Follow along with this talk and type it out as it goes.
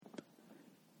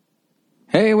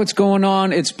Hey, what's going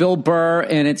on? It's Bill Burr,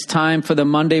 and it's time for the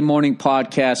Monday Morning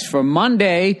Podcast for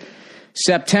Monday,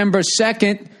 September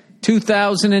 2nd,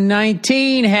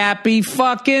 2019. Happy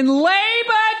fucking Labor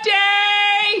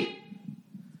Day!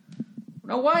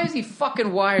 Now, why is he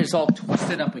fucking wires all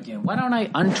twisted up again? Why don't I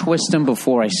untwist them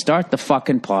before I start the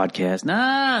fucking podcast?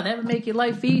 Nah, that would make your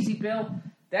life easy, Bill.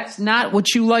 That's not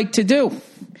what you like to do.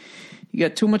 You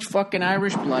got too much fucking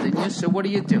Irish blood in you, so what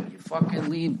do? You fucking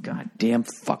leave. Goddamn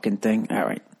fucking thing. All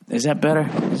right. Is that better?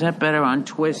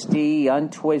 Untwisty.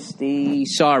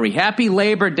 Sorry. Happy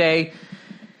Labor Day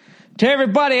to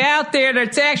everybody out there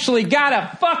that's actually got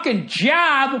a fucking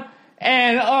job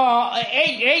and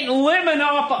ain't living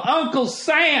off of Uncle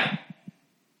Sam.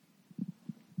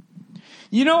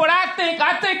 You know what I think?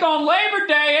 I think on Labor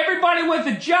Day, everybody with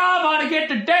a job ought to get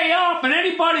the day off, and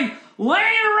anybody laying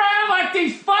around like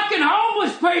these fucking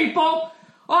homeless people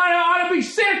ought to be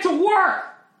sent to work.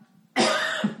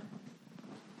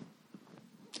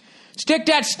 Stick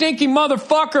that stinky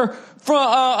motherfucker from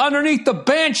underneath the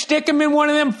bench. Stick him in one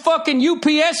of them fucking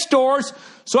UPS stores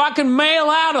so I can mail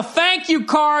out a thank you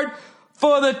card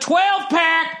for the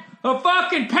 12-pack of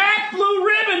fucking packed blue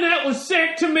ribbon that was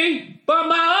sent to me by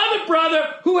my other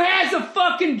brother who has a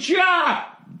fucking job.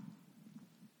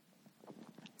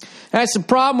 That's the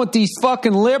problem with these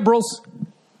fucking liberals.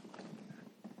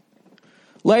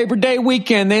 Labor Day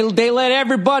weekend, they let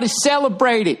everybody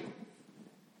celebrate it.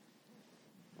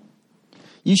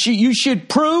 You should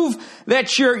prove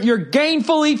that you're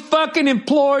gainfully fucking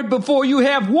employed before you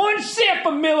have one sip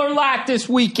of Miller Lite this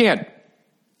weekend.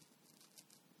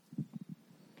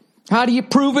 How do you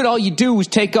prove it? All you do is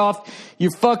take off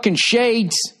your fucking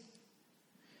shades.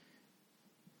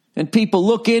 And people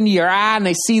look into your eye and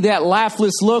they see that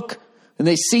lifeless look. And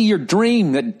they see your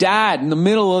dream that died in the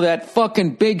middle of that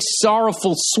fucking big,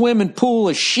 sorrowful swimming pool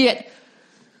of shit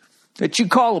that you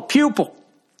call a pupil.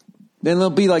 Then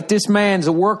they'll be like, this man's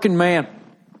a working man.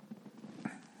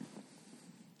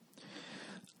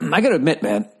 I got to admit,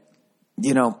 man,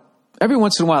 you know, every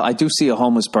once in a while I do see a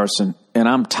homeless person and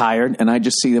I'm tired and I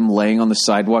just see them laying on the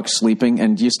sidewalk sleeping.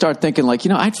 And you start thinking like, you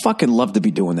know, I'd fucking love to be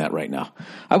doing that right now.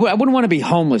 I wouldn't want to be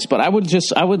homeless, but I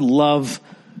would love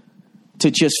to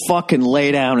just fucking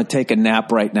lay down and take a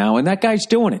nap right now. And that guy's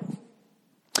doing it.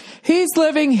 He's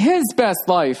living his best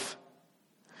life.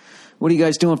 What are you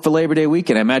guys doing for Labor Day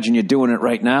weekend? I imagine you're doing it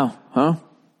right now, huh?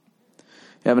 You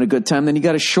having a good time? Then you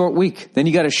got a short week. And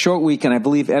I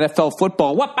believe NFL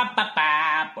football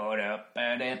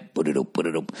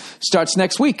starts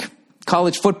next week.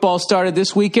 College football started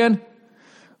this weekend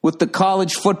with the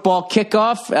college football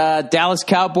kickoff, Dallas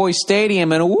Cowboys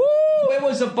Stadium. And woo, it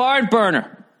was a barn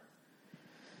burner.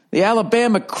 The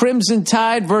Alabama Crimson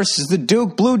Tide versus the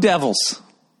Duke Blue Devils.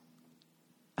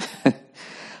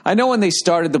 I know when they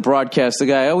started the broadcast, the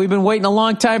guy, we've been waiting a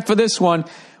long time for this one.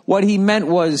 What he meant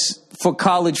was for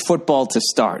college football to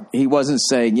start. He wasn't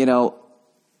saying, you know,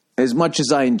 as much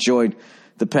as I enjoyed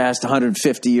the past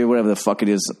 150 or whatever the fuck it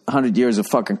is, 100 years of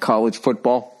fucking college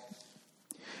football,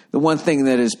 the one thing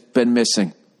that has been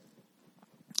missing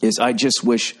is I just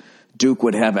wish Duke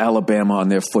would have Alabama on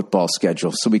their football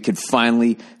schedule so we could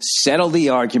finally settle the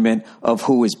argument of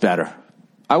who is better.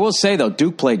 I will say, though,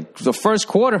 Duke played the first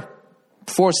quarter,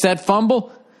 forced that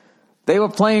fumble. They were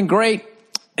playing great.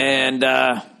 And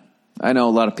I know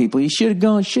a lot of people, you should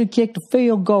have kicked the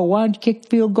field goal. Why didn't you kick the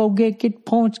field goal, get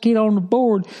points, get on the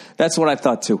board? That's what I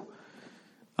thought, too.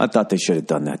 I thought they should have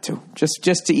done that, too.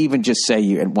 Just to even just say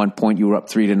you at one point you were up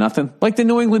 3-0. Like the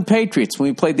New England Patriots when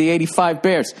we played the 85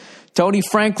 Bears. Tony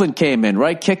Franklin came in,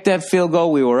 right? Kicked that field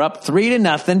goal. We were up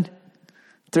 3-0.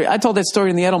 I told that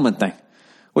story in the Edelman thing,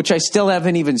 which I still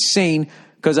haven't even seen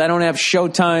because I don't have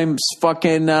Showtime's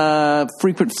fucking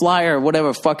frequent flyer or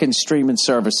whatever fucking streaming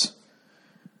service.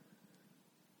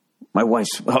 My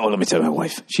wife's, let me tell you my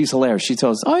wife. She's hilarious. She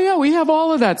tells us, oh, yeah, we have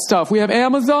all of that stuff. We have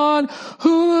Amazon,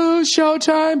 Hulu,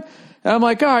 Showtime. And I'm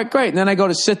like, all right, great. And then I go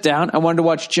to sit down. I wanted to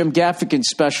watch Jim Gaffigan's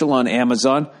special on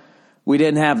Amazon. We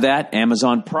didn't have that.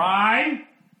 Amazon Prime.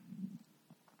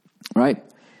 Right?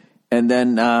 And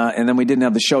then we didn't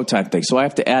have the Showtime thing. So I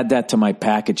have to add that to my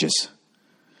packages.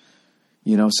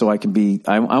 You know, so I can be,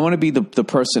 I want to be the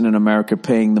person in America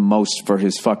paying the most for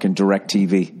his fucking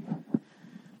DirecTV.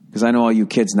 Because I know all you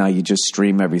kids now, you just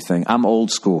stream everything. I'm old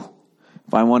school.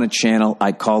 If I want a channel,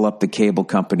 I call up the cable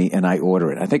company and I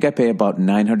order it. I think I pay about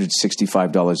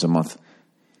 $965 a month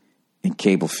in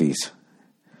cable fees.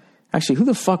 Actually, who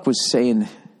the fuck was saying,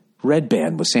 Red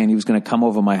Band was saying he was going to come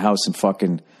over my house and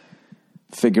fucking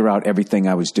figure out everything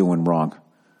I was doing wrong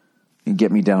and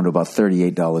get me down to about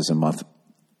 $38 a month.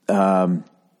 And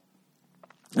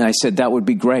I said, that would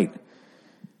be great.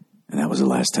 And that was the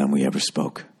last time we ever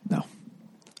spoke. No.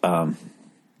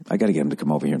 I got to get him to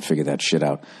come over here and figure that shit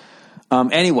out.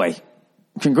 Anyway,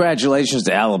 congratulations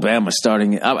to Alabama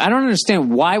starting. I don't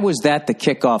understand. Why was that the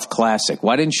kickoff classic?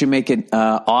 Why didn't you make it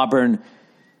Auburn,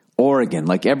 Oregon?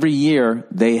 Like every year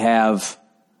they have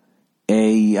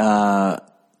a,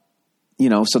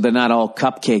 so they're not all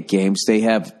cupcake games. They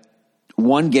have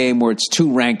one game where it's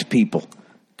two ranked people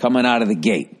coming out of the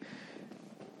gate.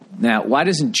 Now, why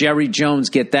doesn't Jerry Jones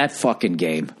get that fucking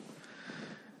game?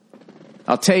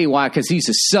 I'll tell you why, because he's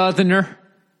a Southerner.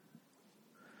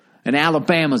 And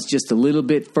Alabama's just a little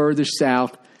bit further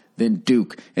south than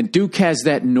Duke. And Duke has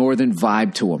that northern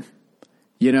vibe to them.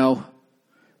 You know,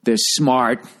 they're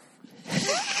smart.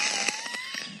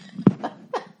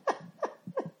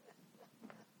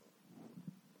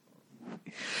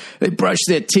 They brush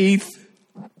their teeth.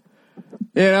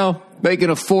 You know, they can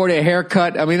afford a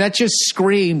haircut. I mean, that just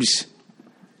screams,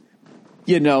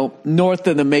 north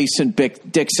of the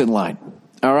Mason-Dixon line.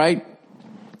 All right?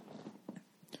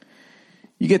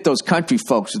 You get those country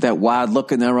folks with that wild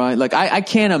look in their eye. Like, I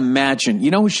can't imagine.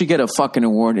 You know who should get a fucking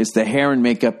award? Is the hair and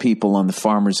makeup people on the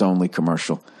Farmers Only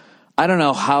commercial. I don't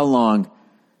know how long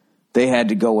they had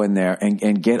to go in there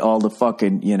and get all the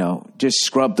fucking, just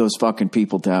scrub those fucking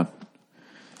people down.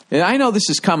 And I know this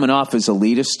is coming off as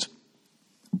elitist,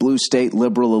 blue state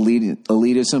liberal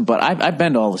elitism, but I've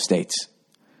been to all the states.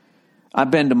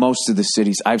 I've been to most of the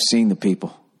cities. I've seen the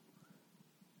people.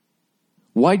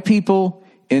 White people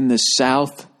in the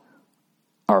South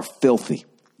are filthy.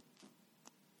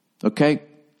 Okay?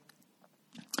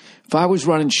 If I was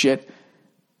running shit,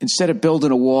 instead of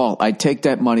building a wall, I'd take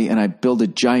that money and I'd build a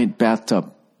giant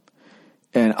bathtub.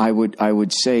 And I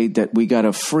would say that we got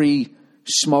a free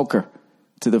smoker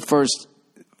to the first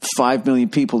 5 million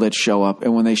people that show up.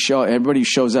 And when they show, everybody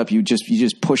shows up, you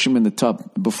just push them in the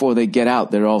tub. Before they get out,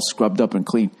 they're all scrubbed up and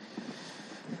clean.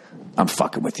 I'm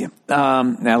fucking with you.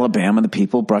 Alabama, the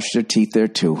people brush their teeth there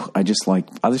too. I just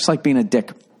like being a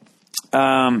dick.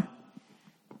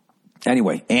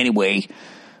 Anyway,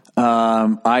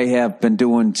 I have been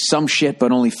doing some shit,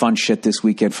 but only fun shit this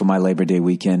weekend for my Labor Day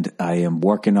weekend. I am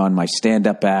working on my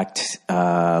stand-up act.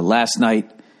 Last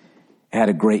night, had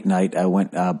a great night. I went,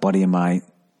 a buddy of mine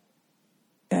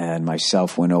and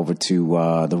myself went over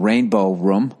to the Rainbow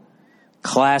Room,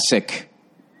 classic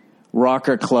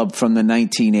rocker club from the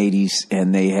 1980s,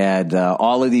 and they had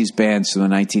all of these bands from the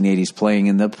 1980s playing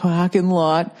in the parking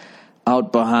lot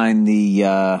out behind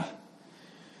the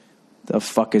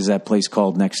fuck is that place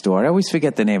called next door? I always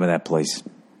forget the name of that place.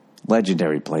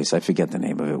 Legendary place. I forget the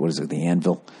name of it. What is it? The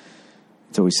Anvil?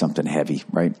 It's always something heavy,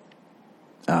 right?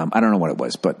 I don't know what it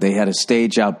was, but they had a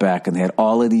stage out back, and they had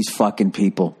all of these fucking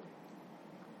people.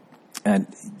 And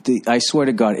I swear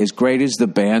to God, as great as the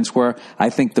bands were, I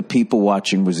think the people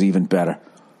watching was even better.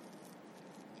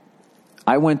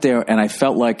 I went there, and I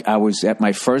felt like I was at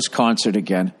my first concert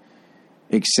again,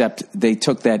 except they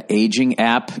took that aging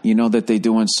app, that they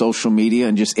do on social media,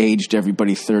 and just aged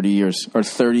everybody 30 years, or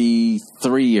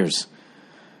 33 years.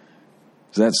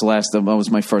 So that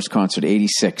was my first concert,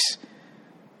 86.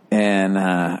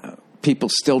 And people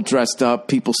still dressed up,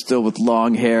 people still with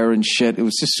long hair and shit. It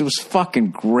was fucking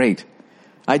great.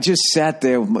 I just sat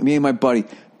there with me and my buddy,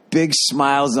 big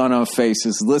smiles on our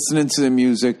faces, listening to the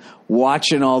music,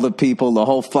 watching all the people, the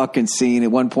whole fucking scene.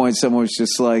 At one point, someone was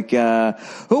just like,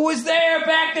 who was there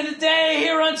back in the day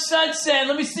here on Sunset?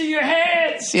 Let me see your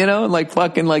hands. And like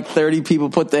fucking 30 people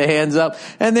put their hands up,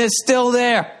 and they're still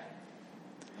there.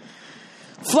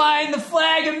 Flying the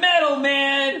flag of metal,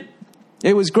 man.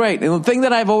 It was great. And the thing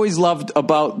that I've always loved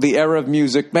about the era of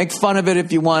music, make fun of it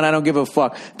if you want, I don't give a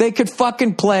fuck. They could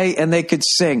fucking play and they could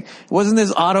sing. It wasn't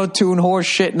this auto-tune horse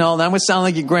shit and all that. I'm going to sound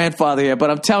like your grandfather here,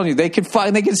 but I'm telling you, they could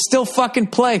still fucking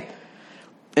play.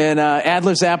 And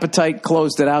Adler's Appetite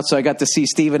closed it out, so I got to see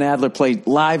Steven Adler play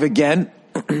live again,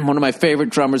 one of my favorite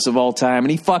drummers of all time,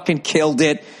 and he fucking killed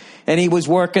it. And he was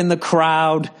working the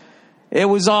crowd. It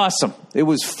was awesome. It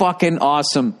was fucking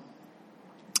awesome.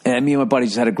 And me and my buddy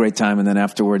just had a great time. And then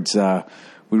afterwards,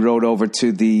 we rode over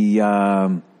to the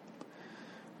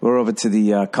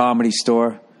Comedy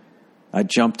Store. I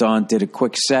jumped on, did a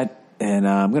quick set, and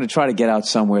I'm going to try to get out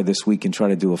somewhere this week and try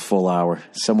to do a full hour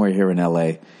somewhere here in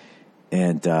L.A.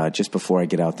 And just before I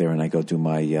get out there and I go do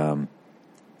my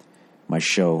my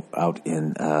show out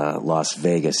in Las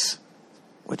Vegas,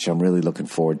 which I'm really looking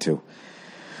forward to.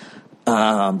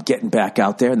 Getting back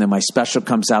out there, and then my special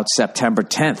comes out September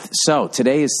 10th. So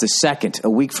today is the 2nd. A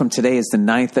week from today is the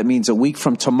 9th. That means a week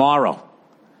from tomorrow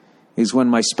is when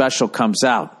my special comes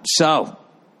out. So,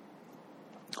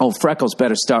 Freckles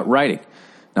better start writing.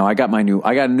 Now I got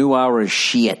a new hour of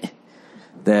shit.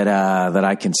 that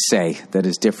I can say that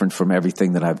is different from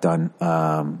everything that I've done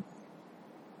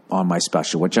on my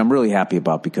special, which I'm really happy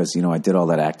about because, I did all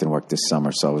that acting work this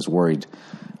summer, so I was worried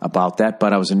about that.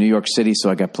 But I was in New York City, so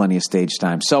I got plenty of stage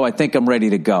time. So I think I'm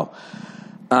ready to go.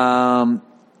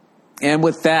 And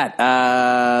with that,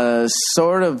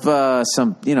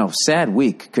 some, sad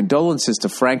week. Condolences to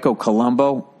Franco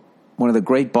Columbu, one of the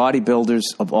great bodybuilders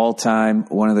of all time,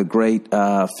 one of the great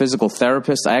physical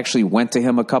therapists. I actually went to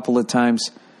him a couple of times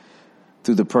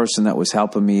through the person that was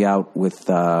helping me out with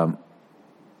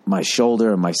my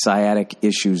shoulder and my sciatic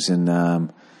issues. And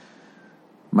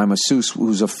my masseuse,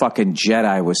 who's a fucking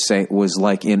Jedi, was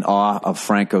like in awe of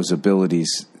Franco's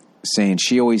abilities, saying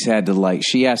she always had to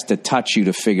she has to touch you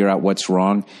to figure out what's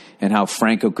wrong, and how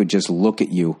Franco could just look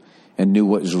at you and knew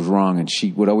what was wrong. And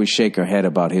she would always shake her head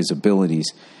about his abilities.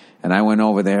 And I went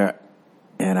over there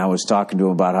and I was talking to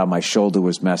him about how my shoulder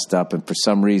was messed up. And for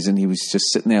some reason, he was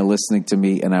just sitting there listening to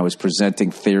me, and I was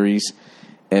presenting theories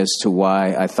as to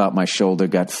why I thought my shoulder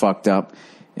got fucked up.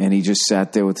 And he just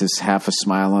sat there with this half a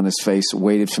smile on his face,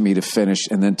 waited for me to finish,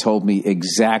 and then told me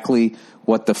exactly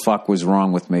what the fuck was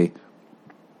wrong with me.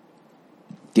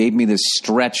 Gave me this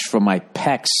stretch from my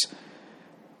pecs,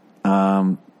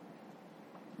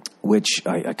 which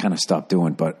I kind of stopped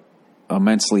doing, but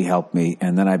immensely helped me.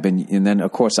 And then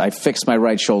of course I fixed my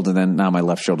right shoulder. Then now my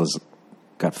left shoulder's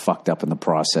got fucked up in the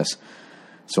process.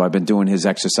 So I've been doing his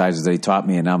exercises that he taught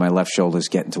me, and now my left shoulder's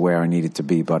getting to where I need it to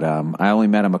be. But I only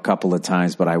met him a couple of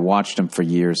times, but I watched him for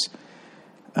years.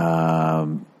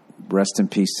 Rest in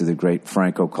peace to the great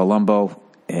Franco Columbu,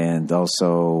 and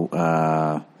also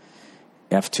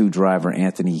F2 driver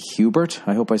Anthony Hubert,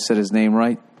 I hope I said his name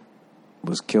right,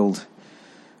 was killed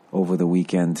over the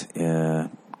weekend,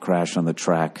 crashed on the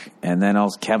track. And then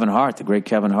also Kevin Hart, the great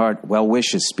Kevin Hart, well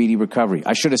wishes, speedy recovery.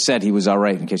 I should have said he was all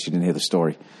right in case you didn't hear the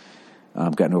story.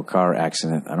 Got into a car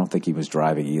accident. I don't think he was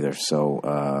driving either,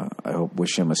 so I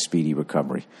wish him a speedy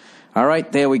recovery. All right,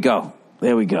 there we go.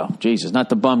 Jesus, not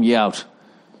to bum you out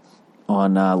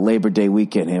on Labor Day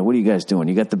weekend here. What are you guys doing?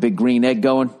 You got the big green egg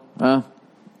going? Huh?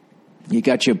 You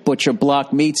got your butcher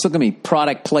block meats. Look at me,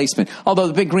 product placement. Although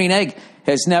the big green egg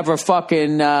has never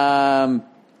the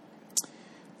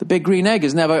big green egg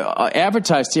has never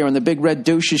advertised here on the Big Red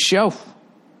Douches show.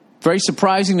 Very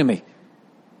surprising to me.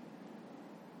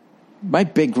 My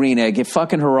big green egg, if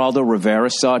fucking Geraldo Rivera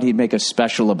saw it, he'd make a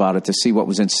special about it to see what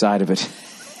was inside of it.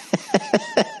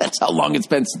 That's how long it's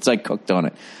been since I cooked on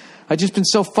it. I've just been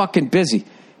so fucking busy.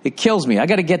 It kills me. I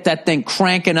got to get that thing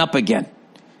cranking up again.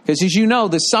 Because as you know,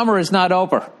 the summer is not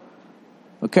over.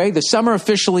 Okay? The summer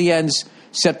officially ends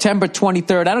September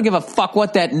 23rd. I don't give a fuck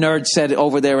what that nerd said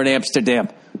over there in Amsterdam.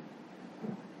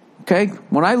 Okay?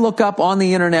 When I look up on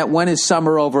the internet when is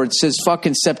summer over, it says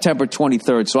fucking September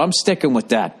 23rd. So I'm sticking with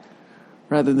that.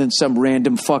 Rather than some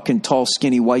random fucking tall,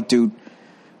 skinny white dude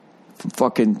from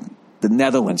fucking the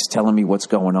Netherlands telling me what's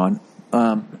going on.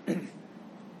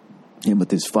 Him with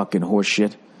his fucking horse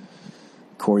shit.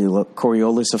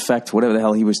 Coriolis effect, whatever the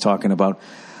hell he was talking about.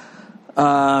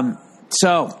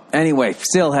 So, anyway,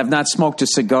 still have not smoked a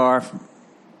cigar.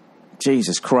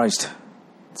 Jesus Christ.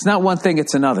 It's not one thing,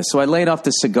 it's another. So I laid off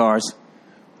the cigars,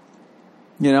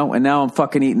 and now I'm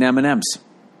fucking eating M&Ms.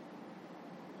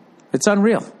 It's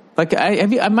unreal. Like,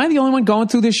 am I the only one going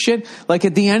through this shit? Like,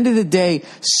 at the end of the day,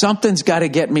 something's got to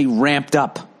get me ramped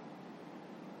up.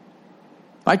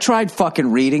 I tried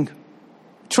fucking reading.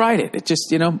 Tried it. It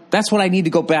just, that's what I need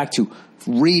to go back to.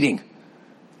 Reading.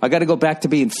 I got to go back to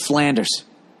being Flanders.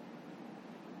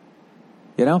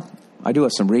 I do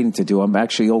have some reading to do. I'm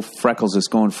actually, old Freckles is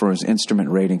going for his instrument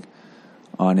rating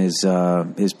on his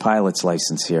pilot's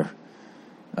license here.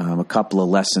 A couple of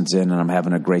lessons in, and I'm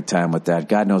having a great time with that.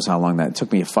 God knows how long that. It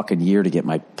took me a fucking year to get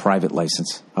my private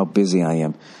license. How busy I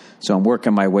am. So I'm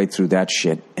working my way through that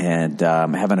shit, and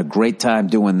I'm having a great time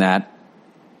doing that.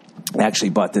 I actually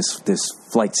bought this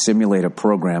flight simulator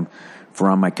program for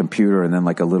on my computer, and then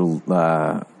like a little,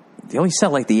 they only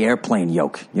sell like the airplane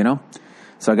yoke,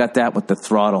 So I got that with the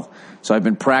throttle. So I've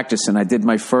been practicing. I did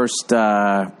my first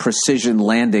precision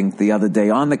landing the other day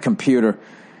on the computer.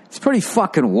 It's pretty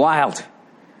fucking wild.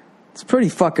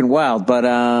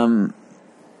 But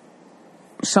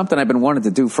something I've been wanting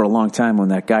to do for a long time when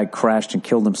that guy crashed and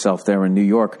killed himself there in New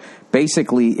York.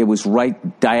 Basically, it was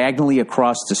right diagonally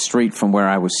across the street from where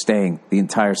I was staying the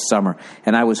entire summer.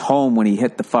 And I was home when he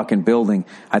hit the fucking building.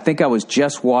 I think I was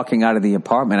just walking out of the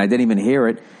apartment. I didn't even hear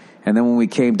it. And then when we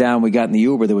came down, we got in the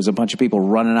Uber, there was a bunch of people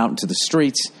running out into the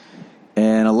streets.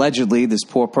 And allegedly, this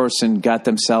poor person got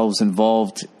themselves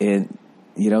involved in,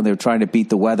 they were trying to beat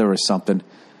the weather or something.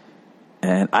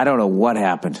 And I don't know what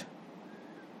happened.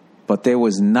 But there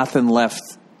was nothing left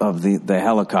of the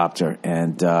helicopter,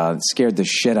 and it scared the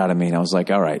shit out of me. And I was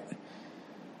like, all right,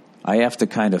 I have to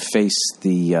kind of face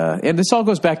the... and this all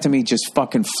goes back to me just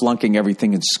fucking flunking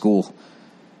everything in school,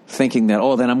 thinking that,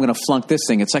 oh, then I'm going to flunk this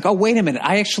thing. It's like, oh, wait a minute,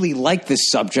 I actually like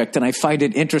this subject, and I find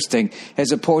it interesting,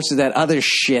 as opposed to that other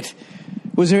shit.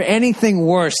 Was there anything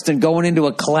worse than going into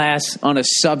a class on a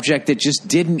subject that just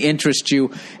didn't interest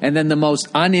you, and then the most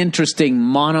uninteresting,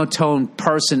 monotone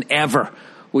person ever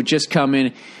would just come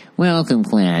in, welcome,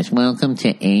 class, welcome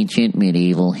to ancient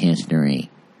medieval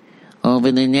history.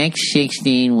 Over the next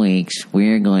 16 weeks,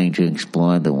 we're going to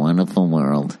explore the wonderful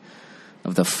world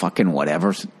of the fucking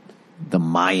whatevers, the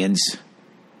Mayans.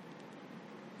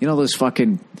 You know those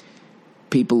fucking...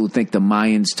 people who think the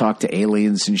Mayans talk to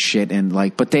aliens and shit, and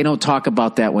like, but they don't talk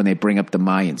about that when they bring up the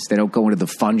Mayans. They don't go into the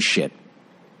fun shit.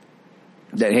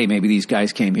 That, hey, maybe these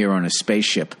guys came here on a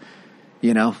spaceship.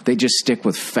 You know, they just stick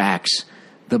with facts.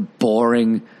 The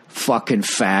boring fucking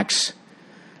facts.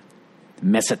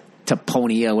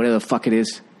 Mesopotamia, whatever the fuck it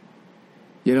is.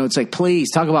 You know, it's like, please,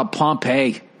 talk about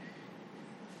Pompeii.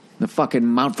 The fucking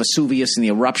Mount Vesuvius and the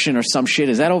eruption or some shit.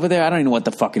 Is that over there? I don't even know what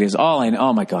the fuck it is.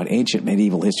 Oh my God, ancient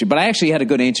medieval history. But I actually had a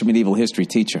good ancient medieval history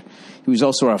teacher. He was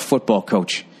also our football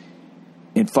coach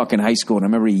in fucking high school. And I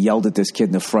remember he yelled at this kid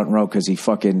in the front row because he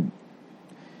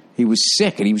was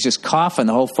sick and he was just coughing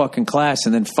the whole fucking class.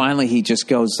 And then finally he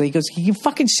goes, you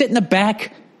fucking sit in the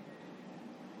back.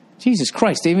 Jesus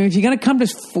Christ, David, if you're going to come to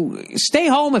stay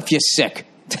home if you're sick.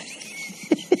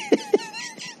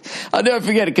 I'll never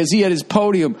forget it because he had his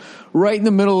podium right in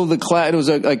the middle of the class. It was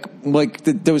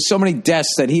there was so many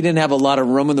desks that he didn't have a lot of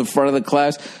room in the front of the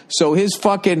class. So his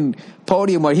fucking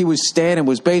podium where he was standing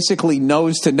was basically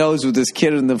nose to nose with this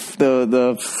kid in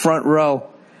the front row,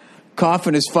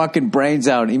 coughing his fucking brains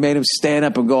out. He made him stand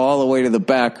up and go all the way to the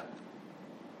back.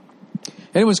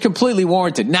 And it was completely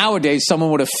warranted. Nowadays,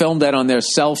 someone would have filmed that on their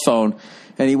cell phone,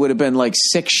 and he would have been like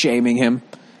sick shaming him.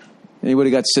 And he would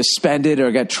have got suspended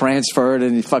or got transferred,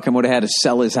 and he fucking would have had to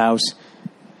sell his house.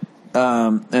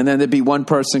 And then there'd be one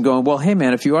person going, well, hey,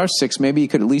 man, if you are sick, maybe you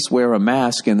could at least wear a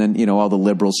mask. And then, you know, all the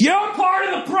liberals, you're part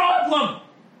of the problem.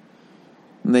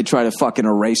 And they try to fucking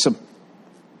erase him.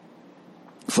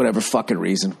 For whatever fucking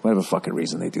reason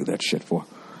they do that shit for.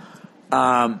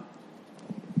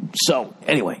 So,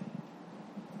 anyway.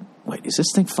 Wait, is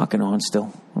this thing fucking on still?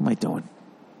 What am I doing?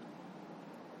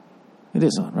 It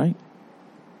is on, right?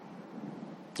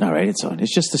 All right, it's on.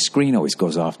 It's just the screen always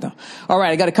goes off now. All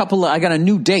right, I got a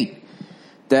new date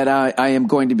that I am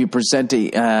going to be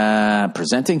presenting,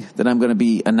 that I'm going to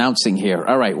be announcing here.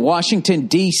 All right, Washington,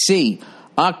 D.C.,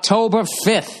 October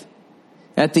 5th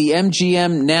at the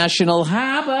MGM National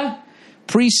Harbor.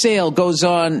 Pre-sale goes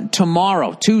on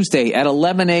tomorrow, Tuesday at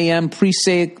 11 a.m.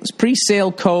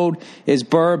 Pre-sale code is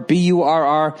BURR,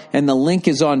 B-U-R-R, and the link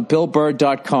is on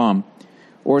billburr.com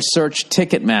or search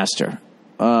Ticketmaster.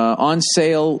 On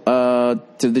sale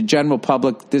to the general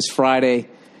public this Friday,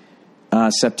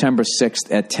 September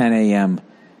 6th at 10 a.m.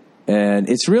 And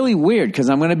it's really weird because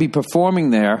I'm going to be performing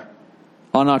there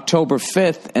on October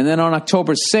 5th. And then on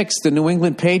October 6th, the New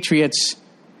England Patriots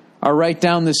are right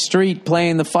down the street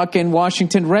playing the fucking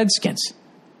Washington Redskins.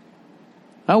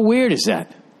 How weird is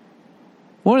that?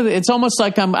 It's almost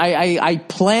like I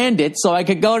planned it so I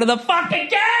could go to the fucking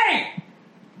game.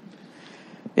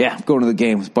 Yeah, going to the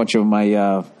game with a bunch of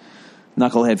my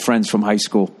knucklehead friends from high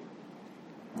school.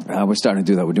 We're starting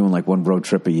to do that. We're doing like one road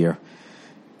trip a year.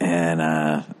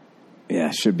 And,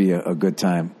 it should be a good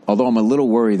time. Although I'm a little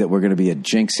worried that we're going to be a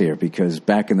jinx here because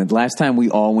back in the last time we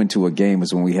all went to a game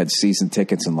was when we had season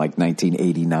tickets in like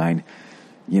 1989.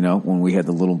 You know, when we had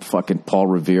the little fucking Paul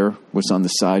Revere was on the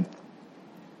side.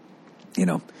 You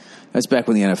know, that's back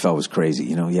when the NFL was crazy.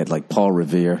 You know, you had like Paul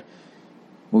Revere.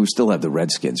 Well, we still have the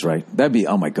Redskins, right?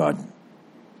 Oh my God.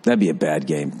 That'd be a bad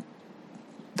game.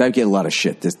 That'd get a lot of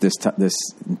shit this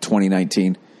in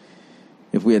 2019.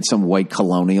 If we had some white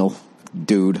colonial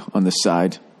dude on the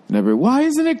side. And why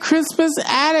isn't it Crispus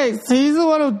Attucks? He's the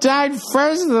one who died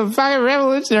first in the fucking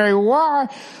Revolutionary War.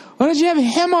 Why don't you have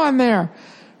him on there?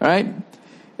 Right? And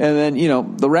then, you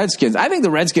know, the Redskins. I think the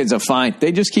Redskins are fine.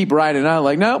 They just keep riding out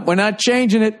like, no, we're not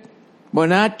changing it. We're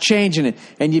not changing it.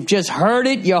 And you've just heard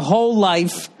it your whole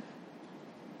life.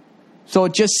 So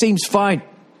it just seems fine.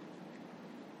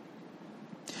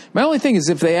 My only thing is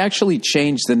if they actually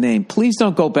change the name, please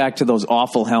don't go back to those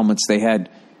awful helmets they had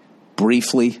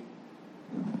briefly.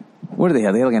 What do they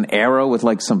have? They had like an arrow with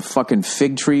like some fucking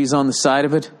fig trees on the side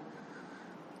of it.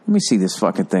 Let me see this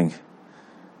fucking thing.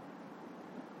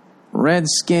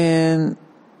 Redskin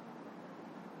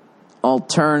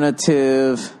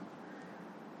alternative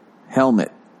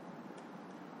helmet.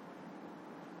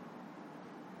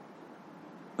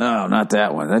 No, not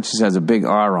that one. That just has a big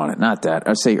R on it. Not that.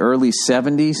 I'd say early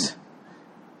 70s.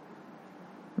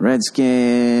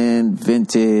 Redskin,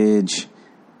 vintage,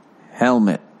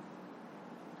 helmet.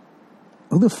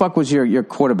 Who the fuck was your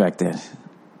quarterback then?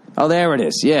 Oh, there it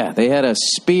is. Yeah, they had a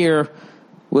spear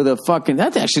with a fucking...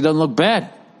 That actually doesn't look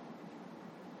bad.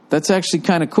 That's actually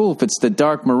kind of cool if it's the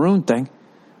dark maroon thing.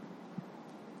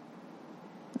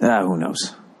 Who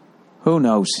knows? Who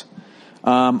knows?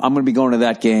 I'm going to be going to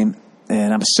that game,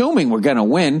 and I'm assuming we're going to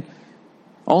win,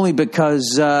 only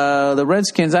because the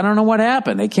Redskins, I don't know what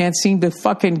happened. They can't seem to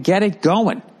fucking get it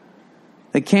going.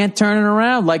 They can't turn it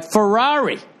around like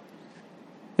Ferrari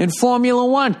in Formula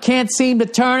One. Can't seem to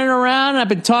turn it around. I've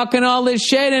been talking all this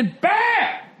shit, and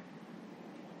bam!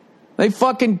 They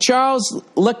fucking Charles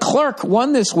Leclerc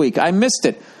won this week. I missed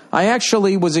it. I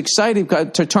actually was excited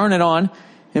to turn it on,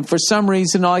 and for some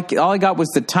reason, all I got was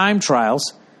the time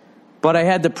trials. But I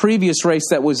had the previous race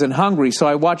that was in Hungary, so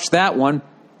I watched that one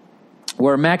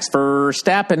where Max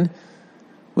Verstappen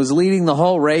was leading the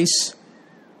whole race,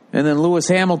 and then Lewis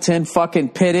Hamilton fucking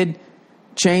pitted,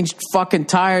 changed fucking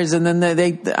tires, and then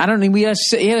he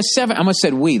had a 7. I almost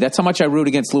said we. That's how much I root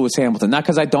against Lewis Hamilton. Not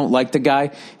because I don't like the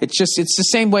guy. It's the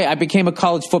same way I became a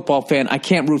college football fan. I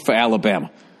can't root for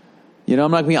Alabama. You know,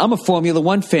 I'm a Formula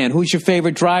One fan. Who's your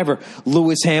favorite driver?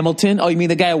 Lewis Hamilton? Oh, you mean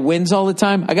the guy who wins all the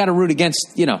time? I got to root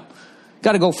against,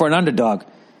 got to go for an underdog.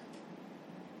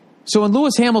 So when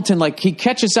Lewis Hamilton, he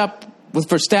catches up with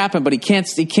Verstappen, but he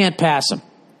can't pass him.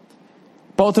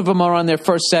 Both of them are on their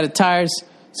first set of tires,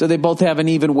 so they both have an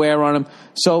even wear on them.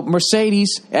 So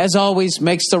Mercedes, as always,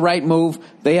 makes the right move.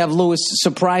 They have Lewis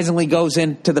surprisingly goes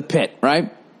into the pit,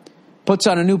 right? Puts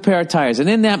on a new pair of tires. And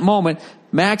in that moment,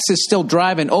 Max is still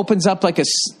driving, opens up like a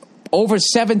over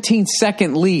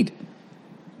 17-second lead,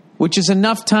 which is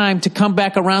enough time to come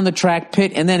back around the track,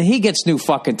 pit, and then he gets new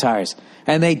fucking tires.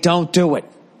 And they don't do it.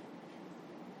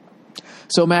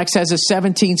 So Max has a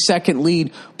 17-second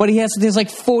lead, but there's like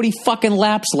 40 fucking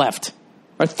laps left.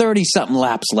 Or 30-something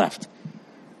laps left.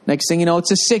 Next thing you know,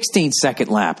 it's a 16-second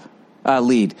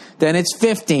lead. Then it's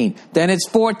 15. Then it's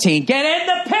 14. Get in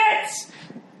the pits!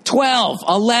 12,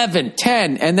 11,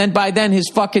 10. And then by then his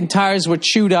fucking tires were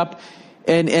chewed up.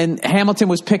 And Hamilton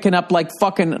was picking up like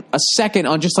fucking a second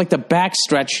on just like the back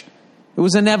stretch. It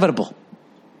was inevitable.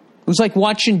 It was like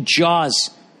watching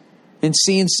Jaws and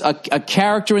seeing a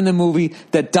character in the movie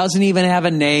that doesn't even have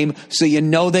a name, so you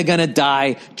know they're going to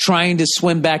die, trying to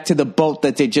swim back to the boat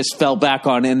that they just fell back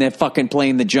on, and they're fucking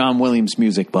playing the John Williams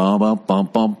music. Bum, bum, bum,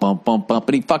 bum, bum, bum, bum.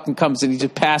 But he fucking comes and he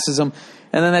just passes them,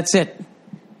 and then that's it.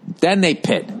 Then they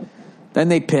pit.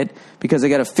 Because they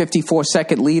got a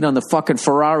 54-second lead on the fucking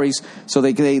Ferraris, so they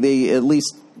at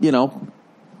least,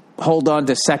 hold on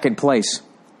to second place.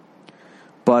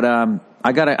 But I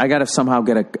gotta somehow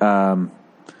get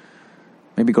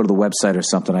maybe go to the website or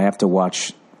something. I have to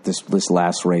watch this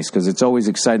last race because it's always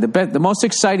exciting. The most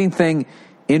exciting thing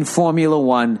in Formula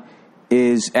One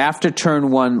is after turn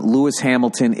one, Lewis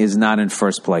Hamilton is not in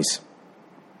first place.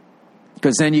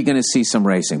 Because then you're going to see some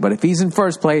racing. But if he's in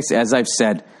first place, as I've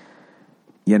said,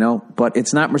 but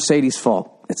it's not Mercedes'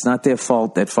 fault. It's not their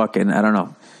fault that fucking, I don't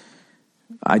know.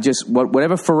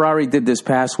 Whatever Ferrari did this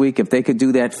past week, if they could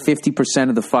do that 50%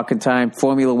 of the fucking time,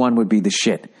 Formula One would be the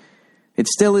shit. It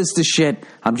still is the shit.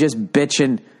 I'm just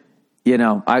bitching. You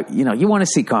want to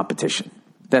see competition.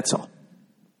 That's all.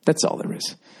 That's all there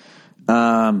is.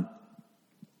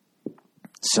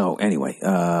 So anyway,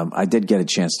 I did get a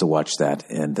chance to watch that.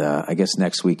 And I guess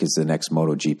next week is the next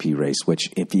MotoGP race, which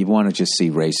if you want to just see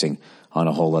racing on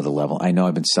a whole other level, I know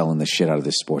I've been selling the shit out of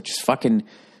this sport. Just fucking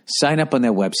sign up on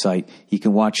their website. You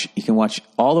can watch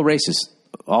all the races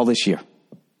all this year.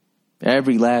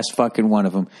 Every last fucking one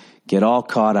of them. Get all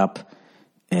caught up.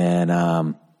 And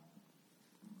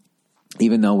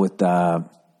even though with Dovizioso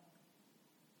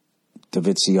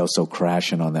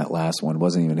crashing on that last one,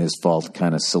 wasn't even his fault,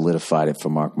 kind of solidified it for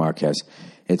Marc Marquez,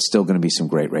 it's still going to be some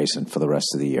great racing for the rest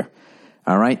of the year.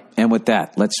 All right, and with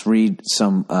that, let's read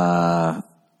some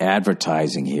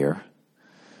advertising here.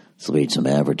 Let's read some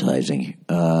advertising.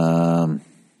 All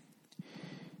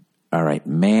right,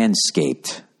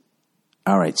 Manscaped.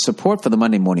 All right, support for the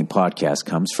Monday Morning Podcast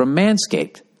comes from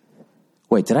Manscaped.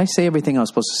 Wait, did I say everything I was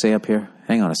supposed to say up here?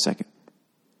 Hang on a second.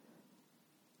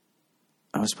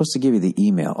 I was supposed to give you the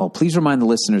email. Oh, please remind the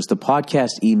listeners, the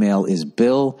podcast email is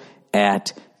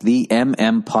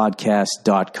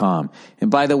bill@themmpodcast.com.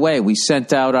 And by the way, we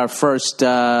sent out our first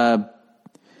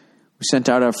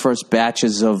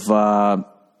batches of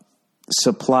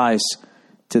supplies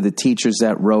to the teachers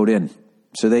that wrote in.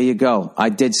 So there you go. I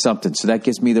did something. So that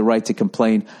gives me the right to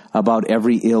complain about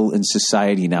every ill in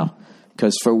society now.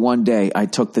 because for one day I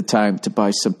took the time to buy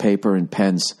some paper and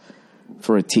pens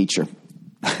for a teacher.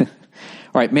 All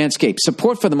right, Manscaped.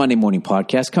 Support for the Monday Morning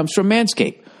Podcast comes from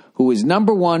Manscaped, who is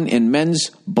number one in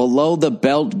men's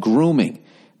below-the-belt grooming.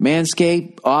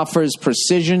 Manscaped offers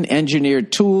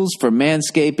precision-engineered tools for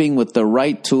manscaping with the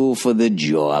right tool for the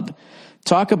job.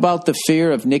 Talk about the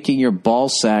fear of nicking your ball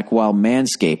sack while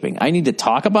manscaping. I need to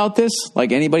talk about this?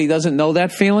 Like anybody doesn't know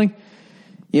that feeling?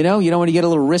 You know when you get a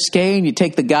little risque and you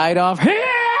take the guide off?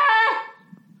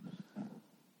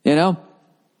 You know?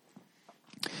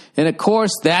 And, of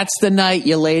course, that's the night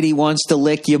your lady wants to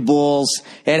lick your balls.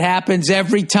 It happens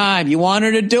every time. You want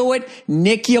her to do it?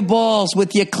 Nick your balls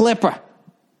with your clipper.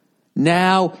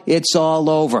 Now it's all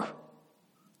over.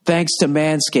 Thanks to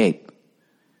Manscaped.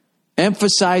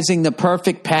 Emphasizing the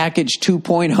Perfect Package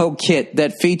 2.0 kit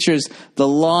that features the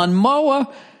Lawn Mower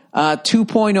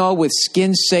 2.0 with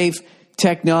skin-safe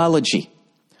technology.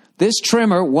 This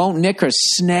trimmer won't nick or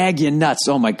snag your nuts.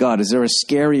 Oh, my God, is there a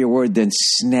scarier word than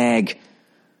snag?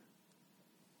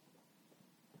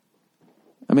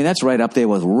 I mean, that's right up there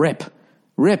with rip.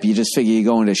 Rip, you just figure you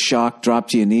go into shock, drop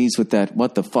to your knees with that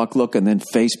what the fuck look, and then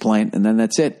face plant, and then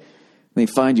that's it. And they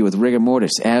find you with rigor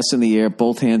mortis, ass in the air,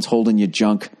 both hands holding your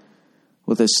junk,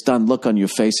 with a stunned look on your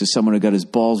face as someone who got his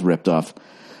balls ripped off.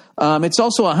 It's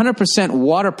also 100%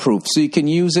 waterproof, so you can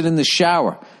use it in the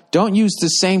shower. Don't use the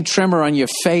same trimmer on your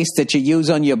face that you use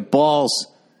on your balls.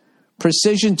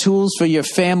 Precision tools for your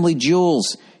family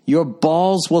jewels. Your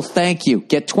balls will thank you.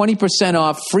 Get 20%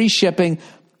 off, free shipping,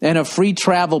 and a free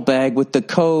travel bag with the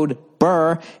code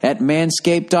BURR at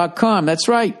manscaped.com. That's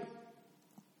right.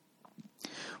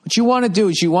 What you want to do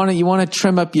is you want to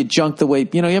trim up your junk the way,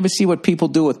 you ever see what people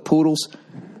do with poodles?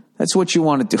 That's what you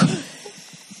want to do.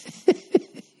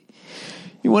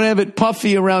 You want to have it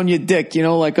puffy around your dick,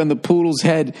 like on the poodle's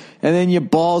head, and then your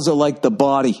balls are like the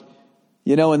body,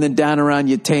 and then down around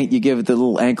your taint, you give it the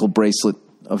little ankle bracelet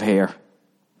of hair.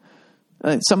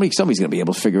 Somebody's going to be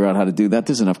able to figure out how to do that.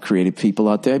 There's enough creative people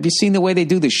out there. Have you seen the way they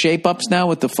do the shape-ups now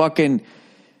with the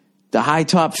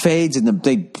high-top fades and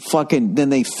then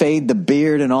they fade the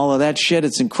beard and all of that shit?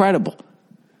 It's incredible.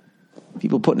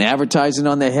 People putting advertising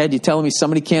on their head. You're telling me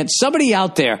somebody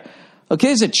out there. Okay,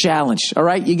 here's a challenge, all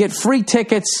right? You get free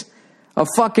tickets, a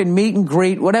fucking meet and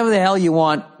greet, whatever the hell you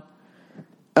want,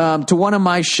 to one of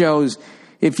my shows.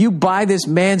 If you buy this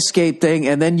Manscaped thing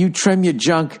and then you trim your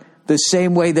junk the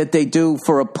same way that they do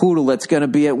for a poodle that's going to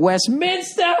be at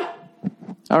Westminster.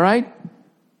 All right?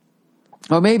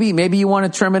 Or maybe you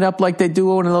want to trim it up like they do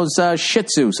one of those Shih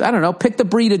Tzus. I don't know. Pick the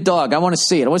breed of dog. I want to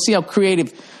see it. I want to see how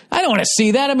creative. I don't want to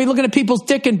see that. I mean, looking at people's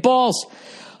dick and balls.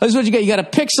 This is what you got. You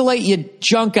got to pixelate your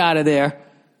junk out of there.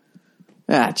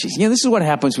 Jeez. This is what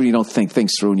happens when you don't think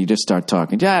things through and you just start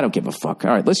talking. I don't give a fuck.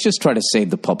 All right, let's just try to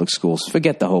save the public schools.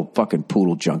 Forget the whole fucking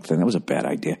poodle junk thing. That was a bad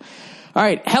idea. All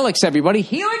right, Helix, everybody.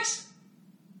 Helix?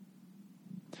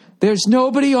 There's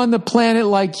nobody on the planet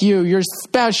like you. You're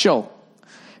special.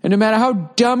 And no matter how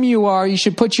dumb you are, you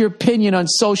should put your opinion on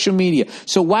social media.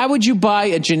 So why would you buy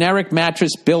a generic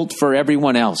mattress built for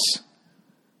everyone else?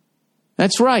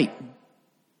 That's right.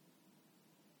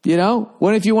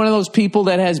 What if you're one of those people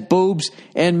that has boobs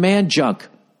and man junk?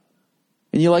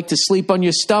 And you like to sleep on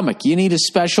your stomach? You need a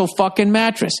special fucking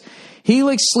mattress.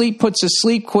 Helix Sleep puts a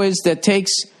sleep quiz that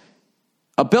takes...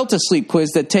 built a sleep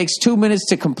quiz that takes 2 minutes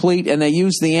to complete, and they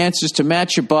use the answers to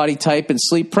match your body type and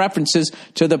sleep preferences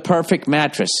to the perfect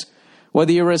mattress.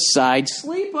 Whether you're a side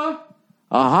sleeper,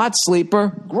 a hot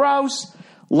sleeper, gross,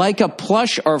 like a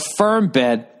plush or firm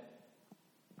bed,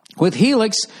 with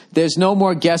Helix, there's no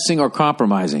more guessing or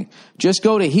compromising. Just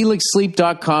go to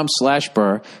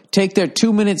helixsleep.com/burr, take their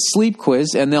 2-minute sleep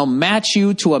quiz, and they'll match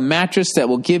you to a mattress that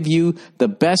will give you the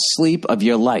best sleep of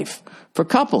your life. For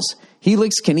couples,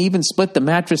 Helix can even split the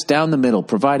mattress down the middle,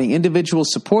 providing individual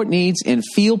support needs and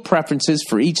feel preferences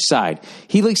for each side.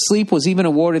 Helix Sleep was even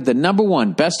awarded the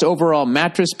 #1 best overall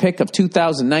mattress pick of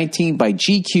 2019 by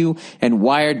GQ and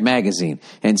Wired magazine.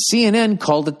 And CNN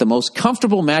called it the most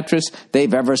comfortable mattress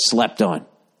they've ever slept on.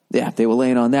 Yeah, they were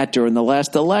laying on that during the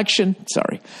last election.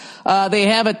 Sorry. They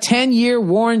have a 10-year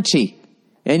warranty,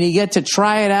 and you get to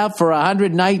try it out for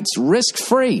 100 nights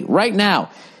risk-free right now.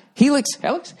 Helix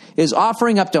is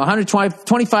offering up to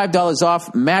 $125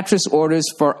 off mattress orders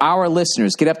for our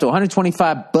listeners. Get up to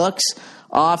 $125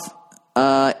 off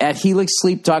at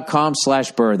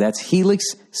helixsleep.com/burr. That's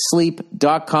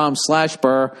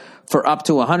helixsleep.com/burr for up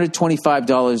to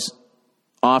 $125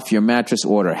 off your mattress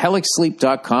order.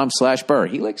 helixsleep.com/burr.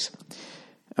 Helix?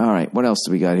 All right, what else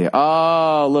do we got here?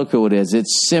 Oh, look who it is.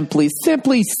 It's Simply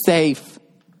Safe.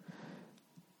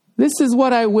 This is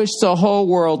what I wish the whole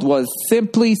world was.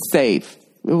 Simply Safe.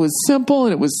 It was simple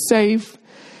and it was safe.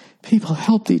 People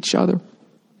helped each other.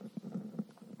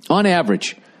 On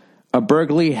average, a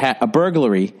burglary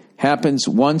happens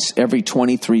once every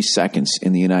 23 seconds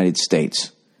in the United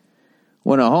States.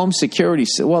 When a home security...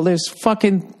 Well, there's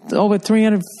fucking over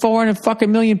 300, 400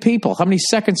 fucking million people. How many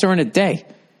seconds are in a day?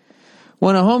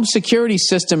 When a home security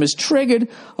system is triggered,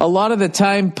 a lot of the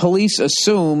time police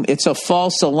assume it's a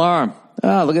false alarm.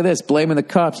 Oh, look at this, blaming the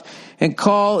cops. And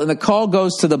the call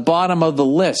goes to the bottom of the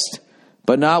list.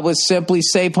 But not with Simply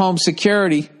Safe Home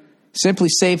Security. Simply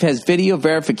Safe has video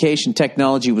verification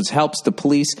technology which helps the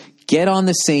police get on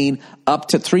the scene up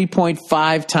to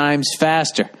 3.5 times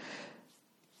faster.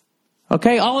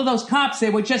 Okay, all of those cops, they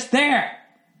were just there.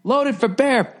 Loaded for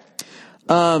bear.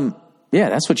 Yeah,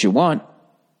 that's what you want.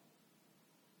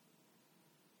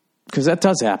 Because that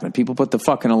does happen. People put the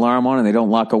fucking alarm on and they don't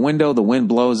lock a window. The wind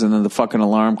blows and then the fucking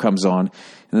alarm comes on.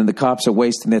 And then the cops are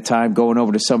wasting their time going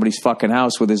over to somebody's fucking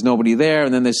house where there's nobody there.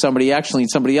 And then there's somebody actually in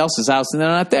somebody else's house and they're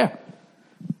not there.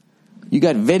 You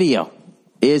got video.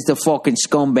 Here's the fucking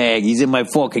scumbag. He's in my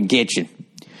fucking kitchen.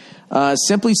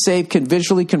 Simply Safe can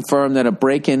visually confirm that a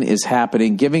break-in is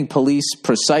happening, giving police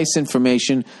precise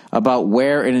information about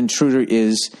where an intruder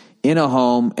is in a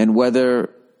home and whether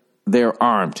they're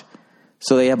armed.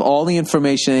 So they have all the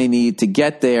information they need to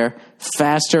get there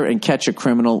faster and catch a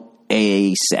criminal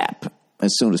ASAP,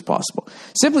 as soon as possible.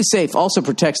 Simply Safe also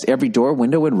protects every door,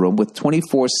 window, and room with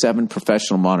 24/7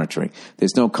 professional monitoring.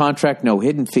 There's no contract, no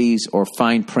hidden fees, or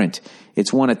fine print.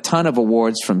 It's won a ton of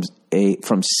awards from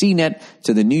CNET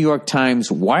to the New York Times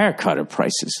Wirecutter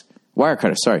prices.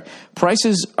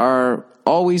 Prices are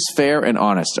always fair and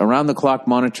honest. Around-the-clock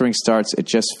monitoring starts at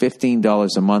just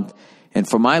 $15 a month. And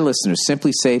for my listeners,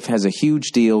 Simply Safe has a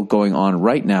huge deal going on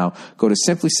right now. Go to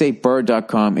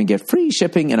simplysafeburr.com and get free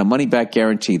shipping and a money-back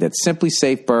guarantee. That's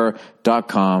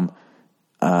simplysafeburr.com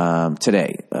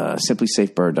today.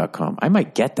 Simplysafeburr.com. I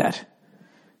might get that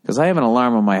because I have an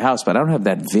alarm on my house, but I don't have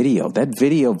that video. That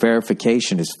video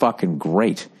verification is fucking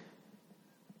great.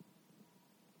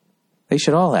 They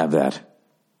should all have that.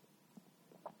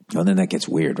 Oh, then that gets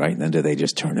weird, right? And then do they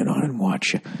just turn it on and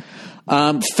watch you?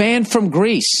 Fan from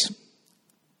Greece.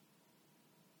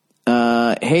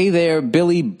 Hey there,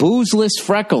 Billy Boozeless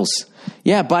Freckles.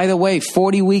 Yeah, by the way,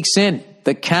 40 weeks in,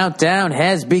 the countdown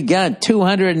has begun.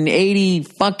 280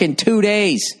 fucking 2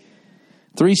 days.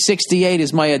 368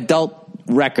 is my adult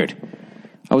record.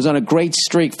 I was on a great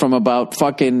streak from about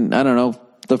fucking, I don't know,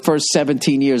 the first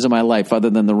 17 years of my life,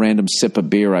 other than the random sip of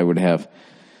beer I would have.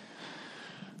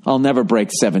 I'll never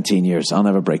break 17 years. I'll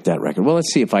never break that record. Well,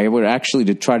 let's see. If I were actually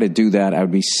to try to do that, I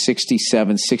would be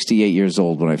 67, 68 years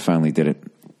old when I finally did it.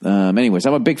 Anyways,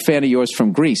 I'm a big fan of yours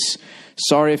from Greece.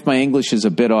 Sorry if my English is a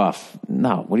bit off.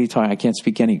 No, what are you talking? I can't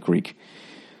speak any Greek.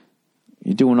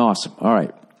 You're doing awesome. All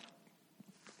right.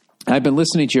 I've been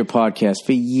listening to your podcast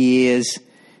for years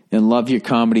and love your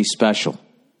comedy specials.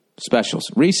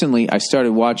 Recently, I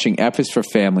started watching F is for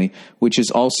Family, which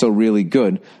is also really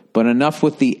good, but enough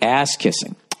with the ass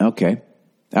kissing. Okay.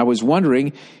 I was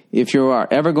wondering if you are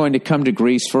ever going to come to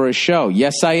Greece for a show.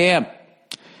 Yes, I am.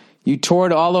 You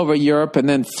toured all over Europe and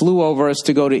then flew over us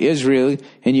to go to Israel,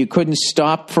 and you couldn't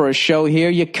stop for a show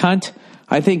here, you cunt.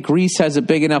 I think Greece has a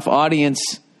big enough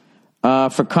audience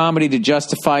for comedy to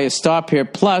justify a stop here.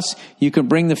 Plus, you can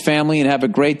bring the family and have a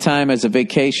great time as a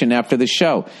vacation after the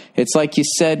show. It's like you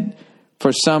said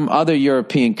for some other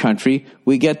European country.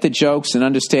 We get the jokes and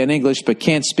understand English, but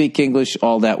can't speak English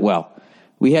all that well.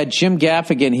 We had Jim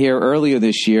Gaffigan here earlier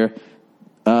this year,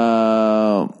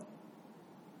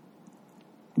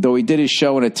 though he did his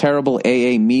show in a terrible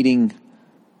AA meeting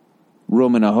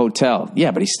room in a hotel.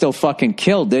 Yeah, but he still fucking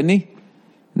killed, didn't he?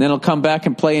 And then he'll come back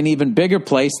and play an even bigger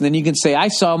place, and then you can say, I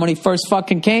saw him when he first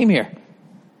fucking came here.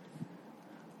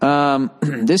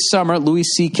 This summer, Louis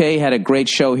C.K. had a great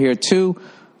show here, too.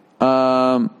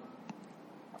 Blah,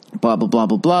 blah, blah,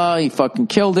 blah, blah. He fucking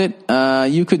killed it.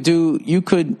 You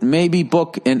could maybe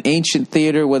book an ancient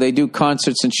theater where they do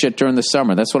concerts and shit during the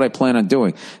summer. That's what I plan on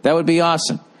doing. That would be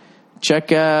awesome.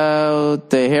 Check out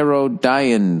the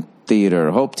Herodian Theater.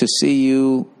 Hope to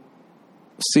see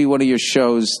one of your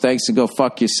shows. Thanks, and go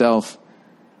fuck yourself.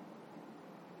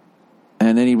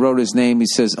 And then he wrote his name. He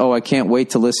says, oh, I can't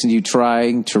wait to listen to you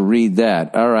trying to read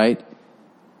that. All right.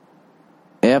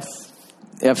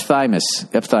 Ephthymus.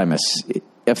 Well,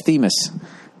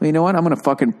 you know what? I'm going to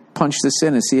fucking punch this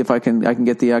in and see if I can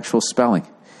get the actual spelling.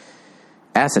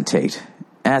 Acetate,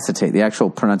 the actual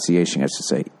pronunciation, I should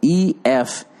say.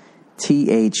 E-F-T-H-Y.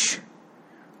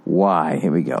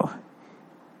 Here we go.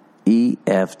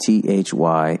 E-F-T-H-Y-M-I-S.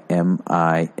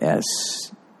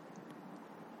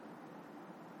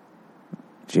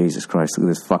 Jesus Christ, look at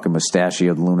this fucking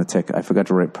mustachioed lunatic. I forgot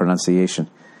to write pronunciation.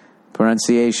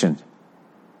 Pronunciation.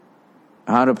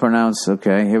 How to pronounce,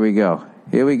 okay, here we go.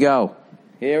 Here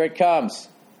it comes.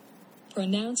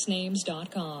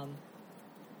 Pronouncenames.com.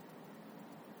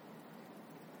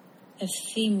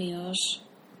 Ephemios.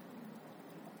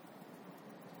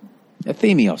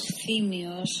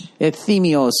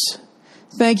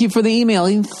 Thank you for the email.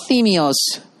 Ephemios.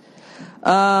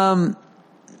 All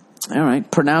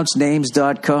right,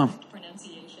 pronouncenames.com.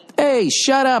 Hey,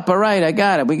 shut up. All right, I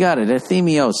got it. We got it.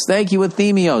 Ephemios. Thank you,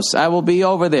 Ephemios. I will be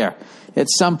over there at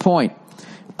some point.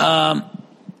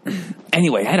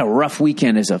 Anyway, I had a rough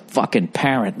weekend as a fucking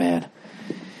parent, man.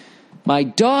 My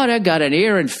daughter got an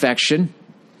ear infection,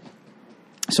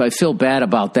 so I feel bad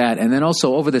about that. And then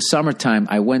also over the summertime,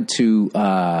 I went to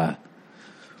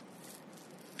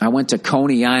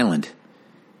Coney Island,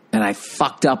 and I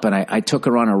fucked up, and I took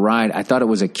her on a ride. I thought it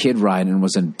was a kid ride, and it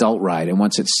was an adult ride. And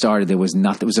once it started, there was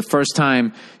nothing. It was the first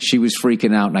time she was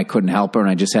freaking out, and I couldn't help her, and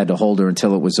I just had to hold her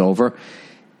until it was over.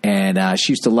 And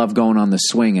she used to love going on the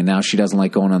swing, and now she doesn't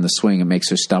like going on the swing. It makes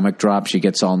her stomach drop. She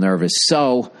gets all nervous.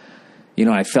 So,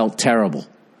 I felt terrible.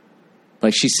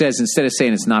 Like she says, instead of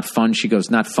saying it's not fun, she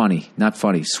goes, not funny,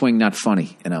 swing, not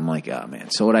funny. And I'm like, oh, man.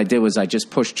 So what I did was I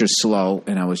just pushed her slow,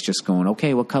 and I was just going,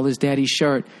 okay, what color's Daddy's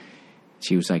shirt?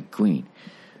 She was like, green.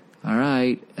 All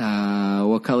right,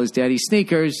 what color's Daddy's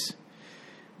sneakers?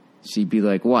 She'd be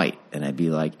like, white. And I'd be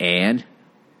like, and?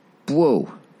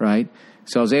 Blue, right?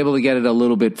 So I was able to get it a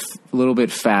little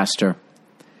bit faster.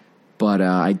 But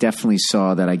I definitely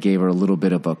saw that I gave her a little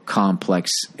bit of a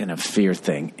complex and a fear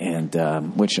thing,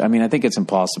 and which, I mean, I think it's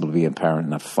impossible to be a parent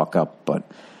and not fuck up, but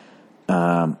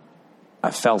I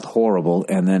felt horrible.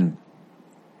 And then,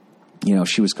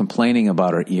 she was complaining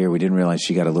about her ear. We didn't realize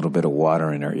she got a little bit of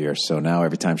water in her ear, so now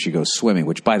every time she goes swimming,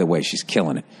 which, by the way, she's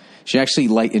killing it. She actually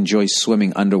enjoys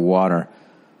swimming underwater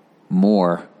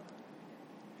more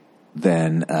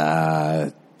than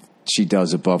she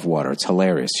does above water. It's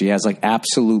hilarious. She has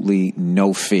absolutely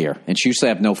no fear. And she used to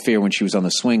have no fear when she was on the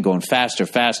swing going faster.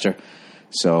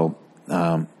 So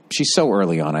she's so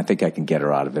early on. I think I can get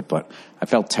her out of it. But I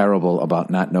felt terrible about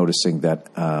not noticing that,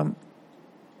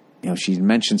 she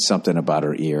mentioned something about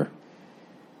her ear.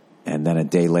 And then a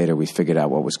day later we figured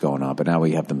out what was going on. But now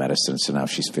we have the medicine, so now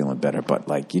she's feeling better.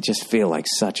 But you just feel like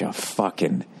such a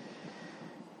fucking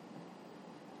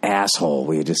asshole.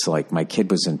 We just my kid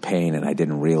was in pain and I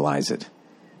didn't realize it.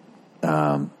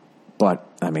 But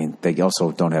I mean, they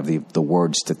also don't have the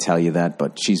words to tell you that,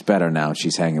 but she's better now.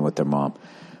 She's hanging with their mom.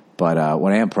 But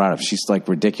what I am proud of, she's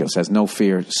ridiculous, has no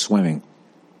fear swimming.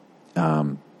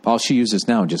 All she uses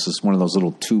now just is one of those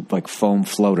little tube, foam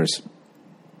floaters.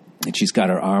 And she's got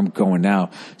her arm going now.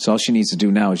 So all she needs to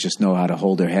do now is just know how to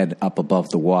hold her head up above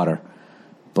the water.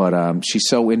 But she's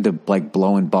so into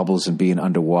blowing bubbles and being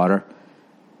underwater.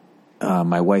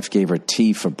 My wife gave her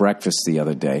tea for breakfast the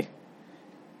other day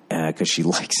because she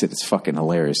likes it. It's fucking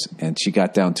hilarious. And she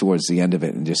got down towards the end of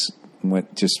it and just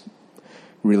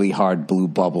really hard blew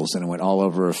bubbles, and it went all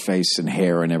over her face and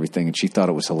hair and everything. And she thought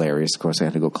it was hilarious. Of course, I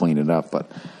had to go clean it up.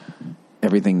 But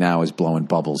everything now is blowing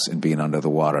bubbles and being under the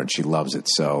water, and she loves it.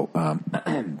 So,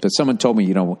 but someone told me,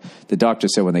 the doctor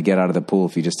said when they get out of the pool,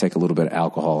 if you just take a little bit of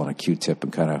alcohol and a Q-tip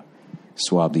and kind of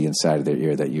swab the inside of their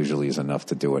ear, that usually is enough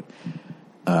to do it.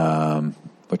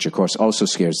 Which of course also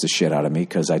scares the shit out of me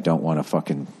because I don't want to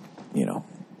fucking,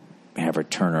 have her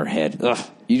turn her head. Ugh.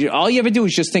 All you ever do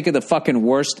is just think of the fucking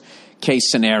worst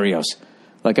case scenarios.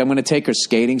 I'm going to take her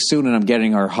skating soon and I'm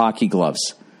getting her hockey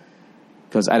gloves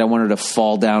because I don't want her to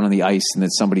fall down on the ice and then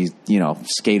somebody,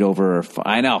 skate over her.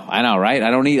 I know, right?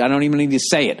 I don't even need to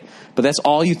say it, but that's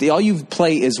all you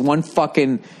play is one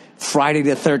fucking Friday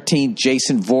the 13th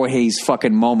Jason Voorhees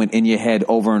fucking moment in your head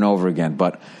over and over again.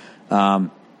 But,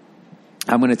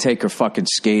 I'm going to take her fucking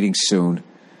skating soon.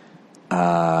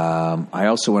 I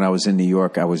also, when I was in New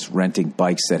York, I was renting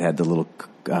bikes that had the little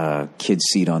kid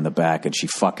seat on the back, and she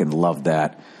fucking loved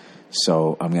that.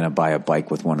 So I'm going to buy a bike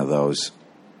with one of those,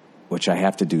 which I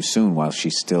have to do soon while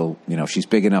she's still, she's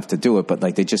big enough to do it. But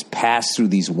they just pass through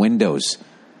these windows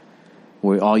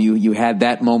where all you had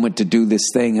that moment to do this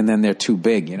thing, and then they're too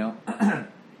big,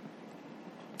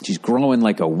 She's growing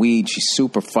like a weed. She's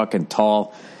super fucking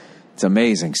tall. It's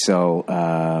amazing. So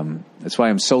that's why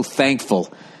I'm so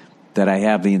thankful that I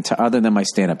have the entire, other than my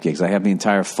stand-up gigs, I have the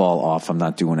entire fall off. I'm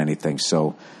not doing anything.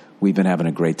 So we've been having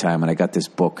a great time. And I got this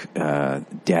book,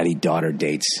 Daddy-Daughter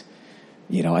Dates.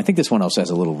 I think this one also has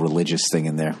a little religious thing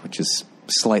in there, which is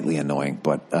slightly annoying.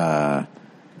 But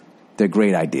they're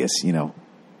great ideas,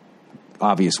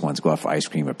 Obvious ones, go out for ice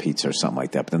cream or pizza or something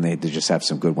like that. But then they just have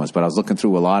some good ones. But I was looking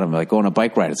through a lot of them, go on a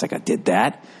bike ride. It's I did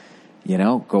that.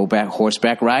 Go back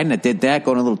horseback riding. I did that.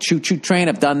 Go on a little choo-choo train.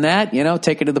 I've done that.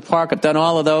 Take her to the park. I've done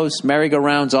all of those.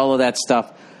 Merry-go-rounds, all of that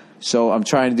stuff. So I'm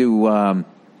trying to do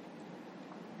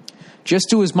just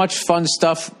do as much fun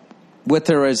stuff with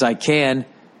her as I can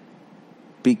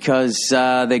because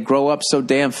they grow up so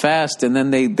damn fast and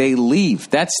then they leave.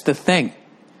 That's the thing,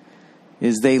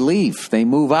 is they leave. They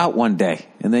move out one day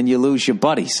and then you lose your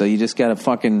buddy. So you just got to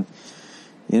fucking...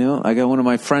 I got one of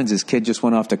my friends, his kid just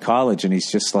went off to college, and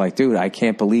he's just like, dude, I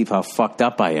can't believe how fucked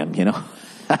up I am,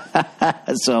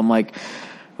 So I'm like,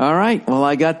 all right, well,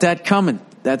 I got that coming.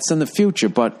 That's in the future,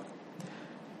 but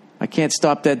I can't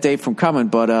stop that day from coming,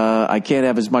 but I can't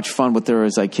have as much fun with her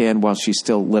as I can while she's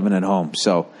still living at home.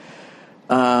 So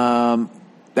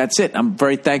that's it. I'm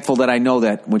very thankful that I know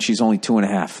that when she's only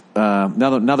 2.5.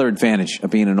 Another advantage of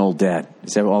being an old dad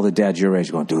is that all the dads your age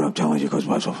are going, dude, I'm telling you, because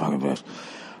what's so fucking best.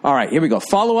 All right, here we go.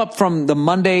 Follow up from the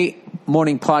Monday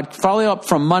morning pod. Follow up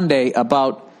from Monday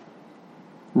about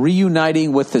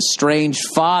reuniting with the estranged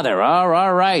father.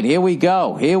 All right, here we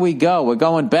go. We're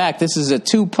going back. This is a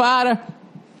two-parter. All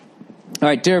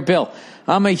right, dear Bill,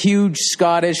 I'm a huge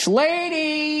Scottish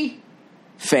lady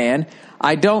fan.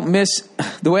 I don't miss...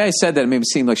 The way I said that, it made it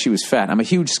seem like she was fat. I'm a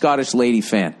huge Scottish lady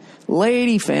fan.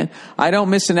 I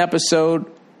don't miss an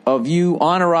episode of you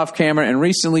on or off camera and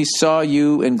recently saw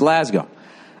you in Glasgow.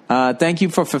 Thank you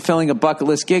for fulfilling a bucket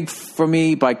list gig for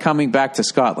me by coming back to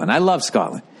Scotland. I love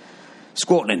Scotland.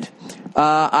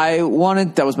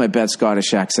 That was my bad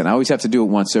Scottish accent. I always have to do it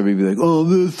once. Everybody be like, oh,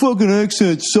 the fucking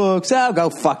accent sucks. Oh, go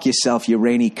fuck yourself, you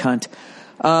rainy cunt.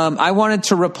 I wanted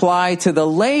to reply to the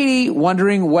lady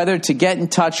wondering whether to get in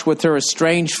touch with her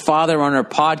estranged father on her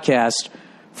podcast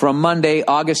from Monday,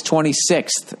 August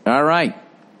 26th. All right.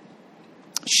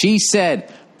 She said,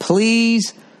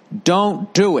 please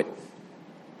don't do it.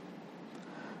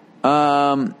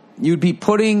 You'd be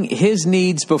putting his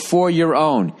needs before your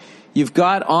own. You've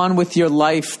got on with your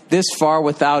life this far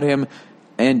without him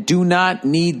and do not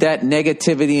need that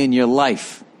negativity in your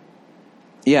life.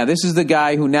 Yeah, this is the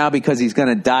guy who now, because he's going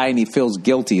to die and he feels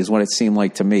guilty, is what it seemed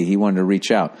like to me. He wanted to reach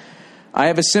out. I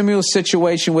have a similar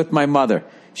situation with my mother.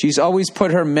 She's always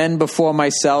put her men before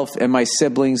myself and my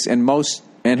siblings, and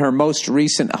her most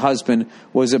recent husband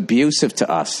was abusive to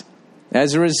us.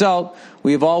 As a result,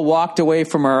 we have all walked away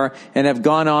from her and have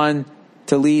gone on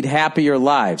to lead happier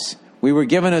lives. We were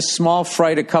given a small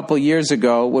fright a couple years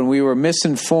ago when we were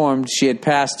misinformed she had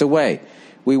passed away.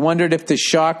 We wondered if the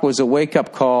shock was a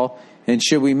wake-up call and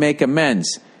should we make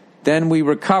amends. Then we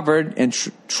recovered and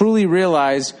truly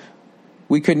realized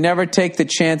we could never take the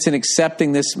chance in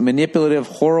accepting this manipulative,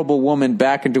 horrible woman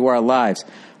back into our lives.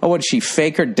 Oh, what, did she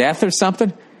fake her death or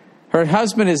something? Her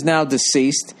husband is now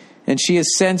deceased, and she has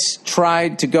since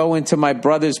tried to go into my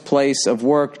brother's place of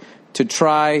work to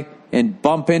try and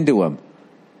bump into him.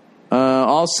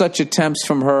 All such attempts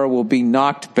from her will be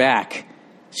knocked back.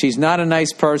 She's not a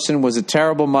nice person, was a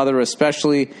terrible mother,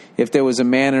 especially if there was a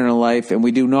man in her life, and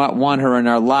we do not want her in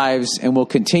our lives and will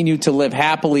continue to live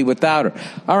happily without her.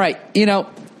 All right,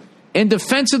 in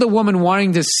defense of the woman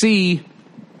wanting to see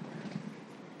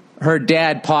her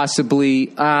dad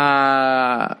possibly,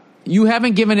 you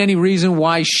haven't given any reason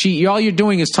why all you're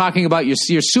doing is talking about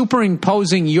you're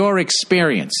superimposing your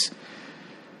experience,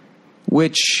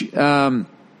 which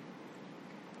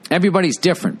everybody's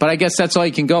different, but I guess that's all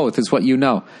you can go with is what you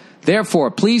know.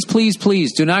 Therefore, please, please,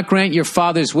 please do not grant your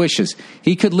father's wishes.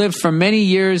 He could live for many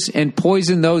years and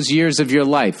poison those years of your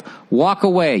life. Walk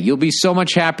away. You'll be so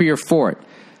much happier for it.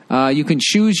 You can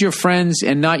choose your friends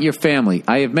and not your family.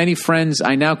 I have many friends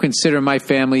I now consider my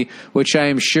family, which I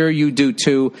am sure you do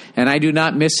too, and I do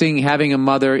not missing having a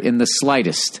mother in the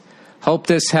slightest. Hope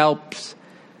this helps.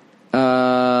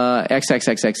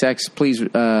 XXXXX, please,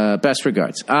 best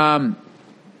regards.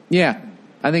 Yeah,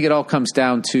 I think it all comes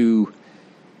down to,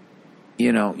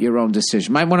 your own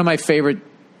decision. One of my favorite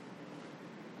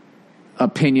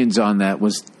opinions on that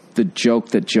was the joke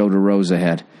that Joe DeRosa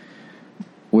had,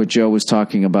 where Joe was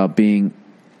talking about being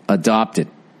adopted.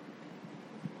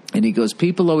 And he goes,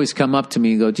 people always come up to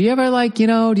me and go, do you ever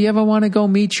do you ever want to go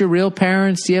meet your real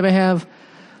parents? Do you ever have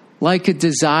a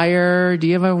desire? Do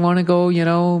you ever want to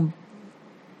go,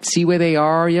 see where they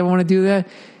are? You ever want to do that?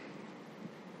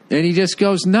 And he just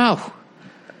goes, no.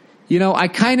 I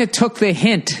kind of took the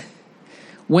hint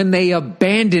when they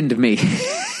abandoned me.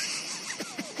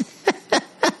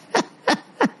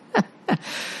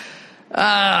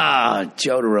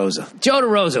 Joe DeRosa. Joe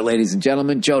DeRosa, ladies and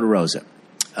gentlemen, Joe DeRosa.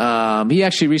 He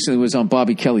actually recently was on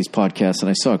Bobby Kelly's podcast, and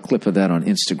I saw a clip of that on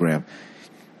Instagram.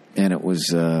 And it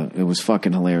was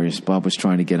fucking hilarious. Bob was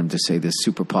trying to get him to say this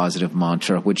super positive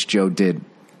mantra, which Joe did,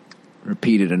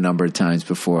 repeated a number of times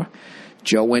before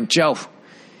Joe went Joe.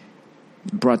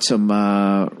 Brought some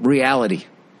reality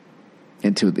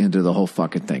into the whole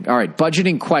fucking thing. All right,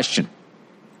 budgeting question.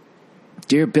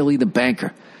 Dear Billy the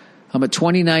Banker, I'm a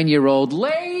 29-year-old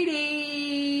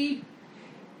lady,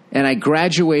 and I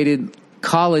graduated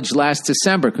college last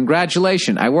December.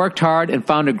 Congratulations. I worked hard and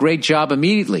found a great job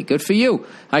immediately. Good for you.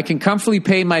 I can comfortably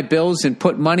pay my bills and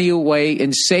put money away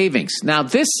in savings. Now,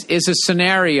 this is a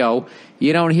scenario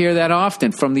you don't hear that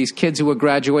often from these kids who are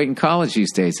graduating college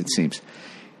these days, it seems.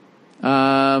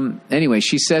 Anyway,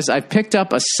 she says, I've picked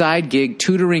up a side gig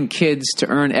tutoring kids to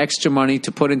earn extra money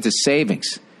to put into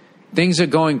savings. Things are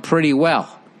going pretty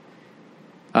well.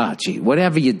 Ah, gee,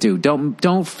 whatever you do,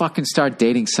 don't fucking start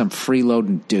dating some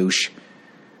freeloading douche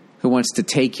who wants to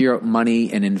take your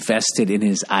money and invest it in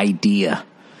his idea.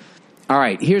 All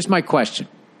right, here's my question.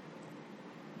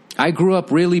 I grew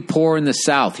up really poor in the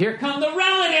South. Here come the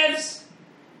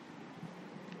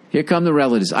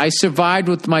relatives. I survived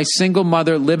with my single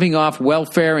mother living off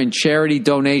welfare and charity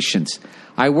donations.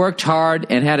 I worked hard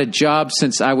and had a job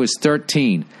since I was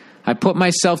 13. I put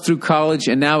myself through college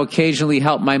and now occasionally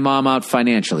help my mom out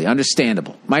financially.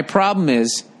 Understandable. My problem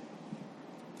is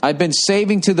I've been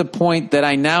saving to the point that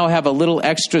I now have a little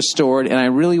extra stored and I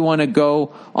really want to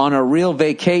go on a real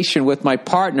vacation with my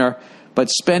partner, but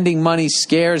spending money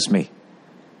scares me.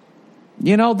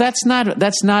 You know, that's not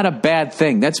a bad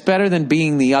thing. That's better than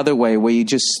being the other way where you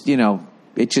just,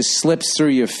 it just slips through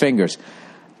your fingers.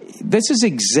 This is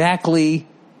exactly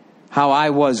how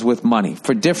I was with money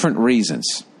for different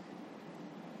reasons.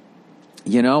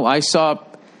 I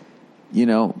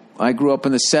grew up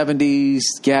in the 70s,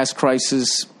 gas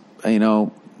crisis,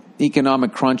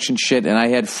 economic crunch and shit, and I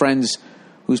had friends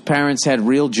whose parents had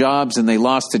real jobs and they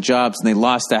lost the jobs and they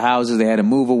lost their houses. They had to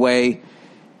move away.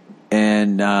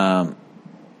 And,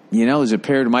 there's a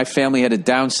period my family had to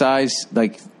downsize.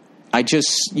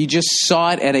 You just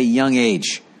saw it at a young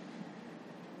age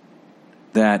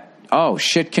that,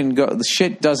 shit can go,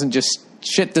 shit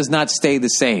does not stay the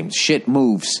same. Shit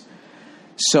moves.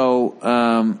 So,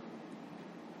 I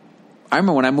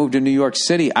remember when I moved to New York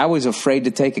City, I was afraid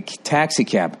to take a taxi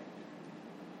cab.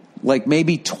 Like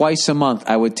maybe twice a month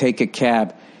I would take a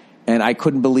cab, and I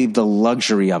couldn't believe the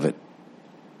luxury of it.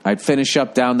 I'd finish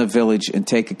up down the Village and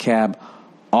take a cab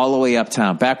all the way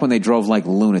uptown, back when they drove like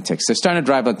lunatics. They're starting to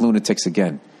drive like lunatics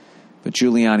again, but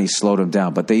Giuliani slowed them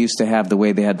down. But they used to have the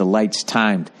way they had the lights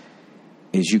timed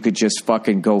is you could just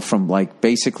fucking go from like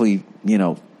basically,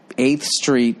 8th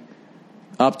Street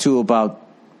up to about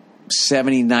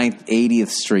 79th, 80th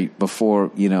Street before,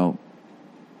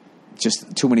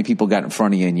 just too many people got in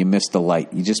front of you and you missed the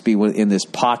light. You just be in this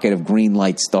pocket of green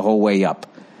lights the whole way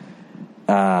up.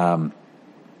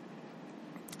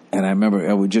 And I remember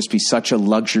it would just be such a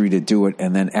luxury to do it.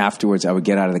 And then afterwards I would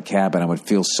get out of the cab and I would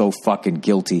feel so fucking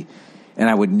guilty. And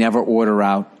I would never order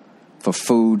out for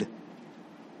food.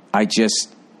 I just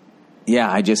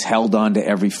held on to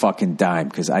every fucking dime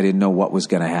because I didn't know what was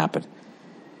going to happen.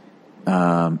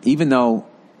 Even though,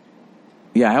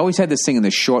 I always had this thing in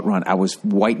the short run. I was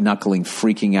white-knuckling,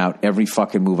 freaking out every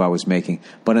fucking move I was making.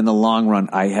 But in the long run,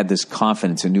 I had this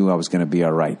confidence and knew I was going to be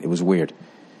all right. It was weird.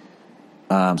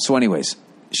 So anyways,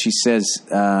 she says,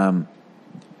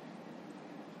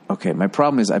 okay, my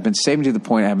problem is I've been saving to the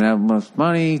point I haven't had enough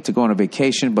money to go on a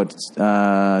vacation, but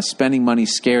spending money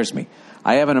scares me.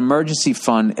 I have an emergency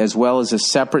fund as well as a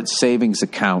separate savings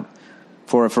account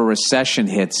for if a recession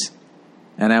hits,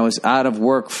 and I was out of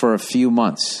work for a few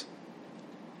months.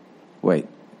 Wait,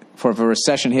 for if a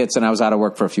recession hits and I was out of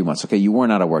work for a few months. Okay, you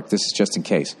weren't out of work. This is just in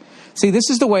case. See, this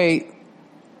is the way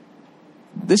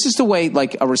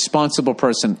like a responsible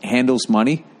person handles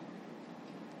money.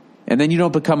 And then you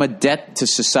don't become a debt to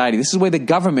society. This is the way the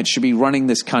government should be running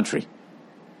this country.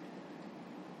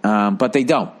 But they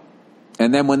don't.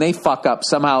 And then when they fuck up,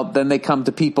 somehow then they come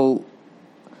to people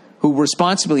who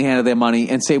responsibly handle their money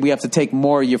and say, we have to take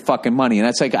more of your fucking money. And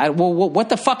that's like, well, what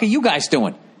the fuck are you guys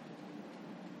doing?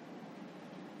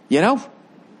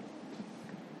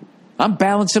 I'm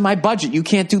balancing my budget. You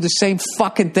can't do the same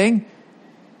fucking thing?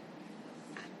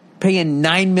 Paying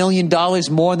 $9 million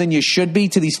more than you should be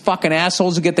to these fucking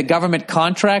assholes who get the government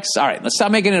contracts? All right, let's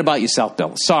stop making it about yourself,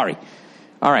 Bill. Sorry.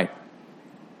 All right.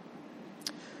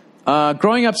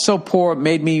 Growing up so poor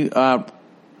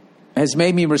has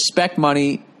made me respect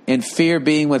money and fear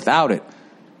being without it.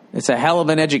 It's a hell of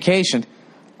an education.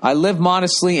 I live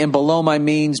modestly and below my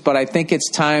means, but I think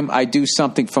it's time I do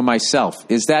something for myself.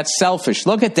 Is that selfish?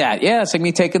 Look at that. Yeah, it's like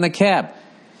me taking the cab.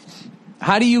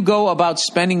 How do you go about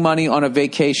spending money on a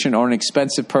vacation or an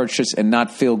expensive purchase and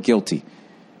not feel guilty?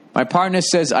 My partner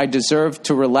says I deserve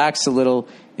to relax a little,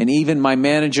 and even my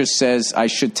manager says I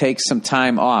should take some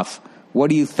time off. What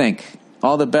do you think?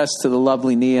 All the best to the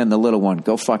lovely Nia and the little one.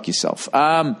 Go fuck yourself.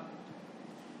 I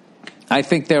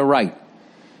think they're right.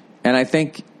 And I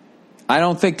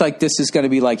don't think like this is going to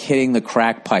be like hitting the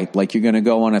crack pipe. Like you're going to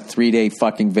go on a 3-day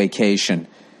fucking vacation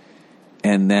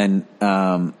and then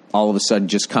all of a sudden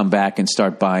just come back and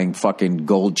start buying fucking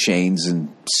gold chains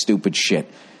and stupid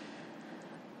shit.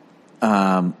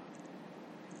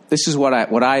 This is what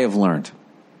I have learned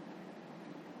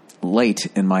late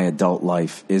in my adult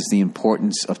life is the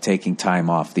importance of taking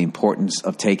time off, the importance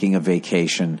of taking a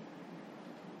vacation,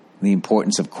 the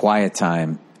importance of quiet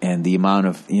time, and the amount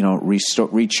of,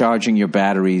 recharging your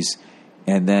batteries,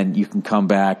 and then you can come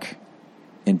back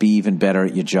and be even better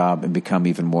at your job and become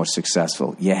even more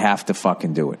successful. You have to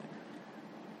fucking do it.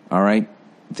 All right?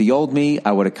 The old me,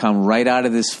 I would have come right out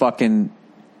of this fucking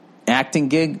acting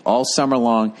gig all summer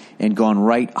long and gone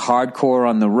right hardcore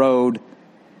on the road,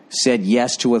 said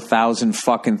yes to 1,000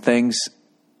 fucking things.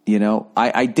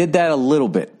 I did that a little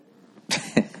bit.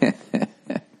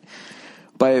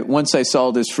 But once I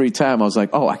saw this free time, I was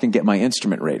like, oh, I can get my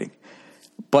instrument rating.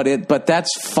 But that's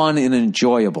fun and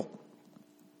enjoyable.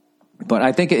 But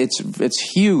I think it's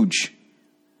huge.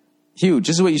 Huge.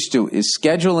 This is what you should do, is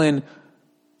schedule in,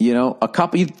 a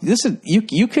couple. You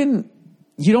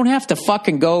don't have to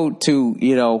fucking go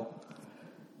to,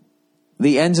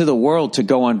 the ends of the world to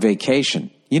go on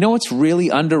vacation. You know what's really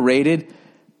underrated?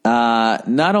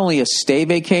 Not only a stay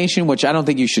vacation, which I don't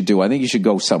think you should do. I think you should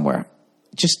go somewhere.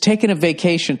 Just taking a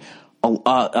vacation,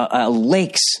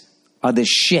 lakes are the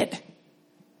shit.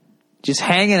 Just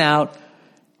hanging out,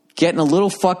 getting a little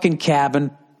fucking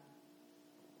cabin.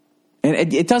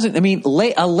 And it doesn't,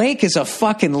 a lake is a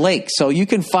fucking lake. So you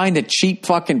can find a cheap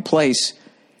fucking place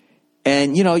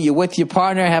and, you're with your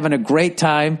partner having a great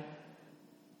time.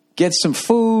 Get some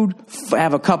food,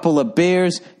 have a couple of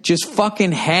beers, just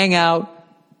fucking hang out.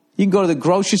 You can go to the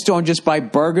grocery store and just buy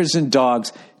burgers and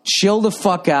dogs. Chill the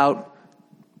fuck out.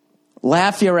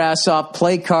 Laugh your ass off,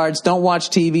 play cards, don't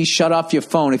watch TV, shut off your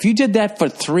phone. If you did that for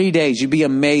 3 days, you'd be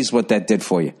amazed what that did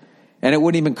for you. And it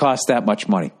wouldn't even cost that much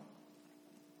money.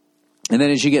 And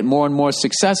then as you get more and more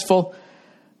successful,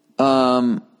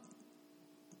 or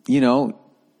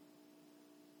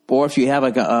if you have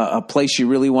like a place you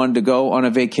really wanted to go on a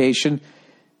vacation,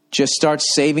 just start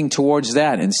saving towards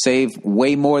that and save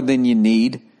way more than you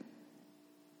need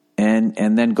and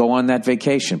then go on that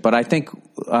vacation. But I think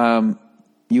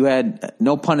you had,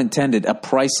 no pun intended, a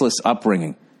priceless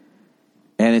upbringing.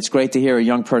 And it's great to hear a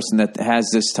young person that has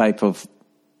this type of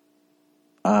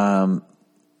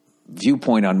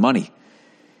viewpoint on money.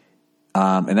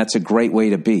 And that's a great way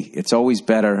to be. It's always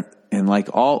better. And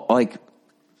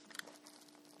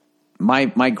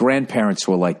my grandparents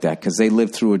were like that because they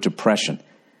lived through a depression.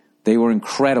 They were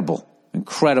incredible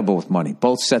with money.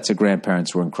 Both sets of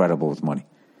grandparents were incredible with money.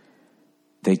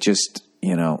 They just,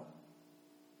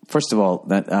 first of all,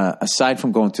 that aside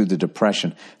from going through the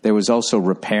depression, there was also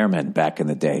repairmen back in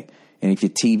the day. And if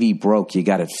your TV broke, you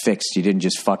got it fixed. You didn't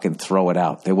just fucking throw it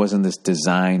out. There wasn't this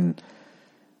design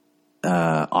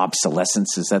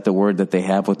obsolescence. Is that the word that they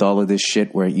have with all of this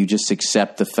shit, where you just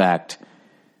accept the fact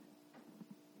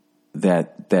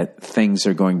that things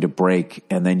are going to break,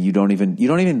 and then you don't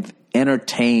even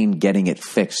entertain getting it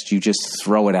fixed. You just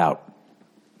throw it out.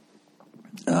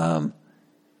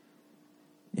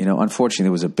 Unfortunately,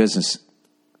 there was a business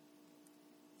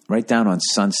right down on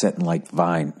Sunset and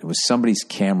Vine. It was somebody's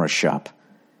camera shop,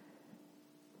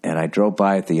 and I drove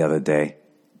by it the other day,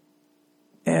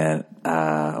 and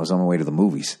I was on my way to the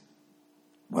movies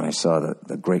when I saw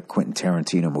the great Quentin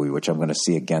Tarantino movie, which I'm going to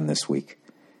see again this week.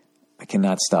 I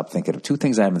cannot stop thinking of two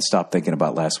things I haven't stopped thinking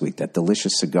about last week: that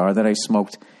delicious cigar that I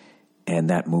smoked and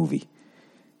that movie.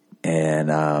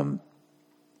 And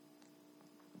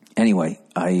anyway,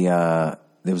 there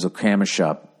was a camera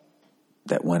shop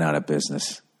that went out of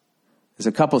business. There's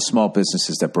a couple of small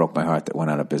businesses that broke my heart that went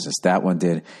out of business. That one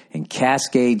did. And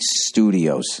Cascade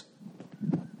Studios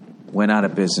went out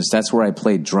of business. That's where I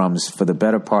played drums for the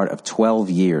better part of 12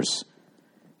 years.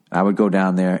 I would go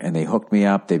down there, and they hooked me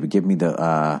up. They would give me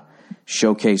the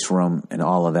showcase room and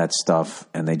all of that stuff.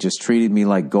 And they just treated me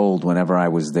like gold whenever I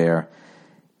was there.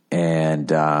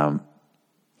 And I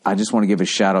just want to give a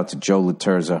shout-out to Joe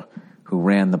Laterza, who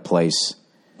ran the place.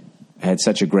 I had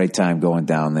such a great time going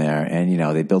down there. And,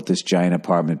 they built this giant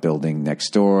apartment building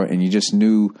next door, and you just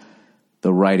knew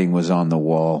the writing was on the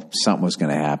wall. Something was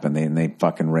going to happen. They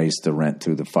fucking raised the rent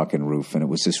through the fucking roof. And it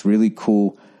was this really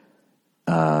cool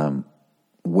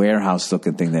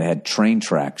warehouse-looking thing that had train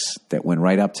tracks that went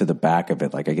right up to the back of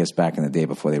it, I guess back in the day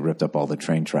before they ripped up all the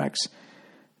train tracks.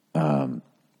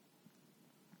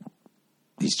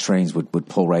 these trains would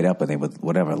pull right up and they would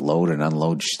load and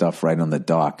unload stuff right on the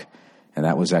dock. And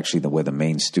that was actually where the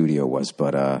main studio was.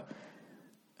 But, I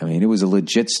mean, it was a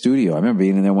legit studio. I remember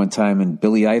being in there one time and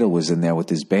Billy Idol was in there with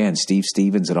his band, Steve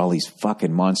Stevens and all these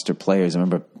fucking monster players. I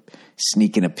remember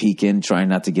sneaking a peek in, trying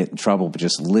not to get in trouble, but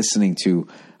just listening to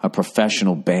a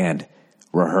professional band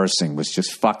rehearsing was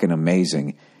just fucking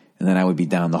amazing. And then I would be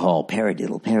down the hall,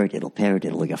 paradiddle, paradiddle,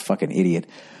 paradiddle, like a fucking idiot.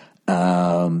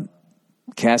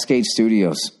 Cascade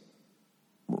Studios.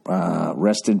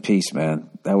 Rest in peace, man.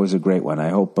 That was a great one. I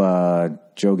hope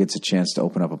Joe gets a chance to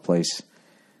open up a place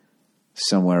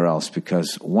somewhere else,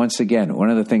 because once again, one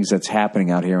of the things that's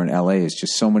happening out here in LA is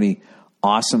just so many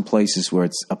awesome places where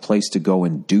it's a place to go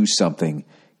and do something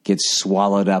gets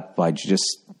swallowed up by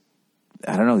just,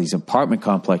 I don't know, these apartment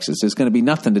complexes. There's going to be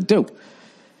nothing to do.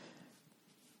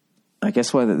 I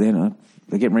guess why they're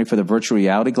getting ready for the virtual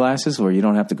reality glasses where you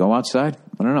don't have to go outside.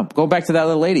 I don't know. Go back to that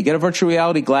little lady. Get a virtual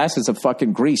reality glasses of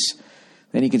fucking Greece.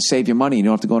 Then you can save your money. You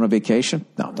don't have to go on a vacation.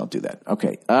 No, don't do that.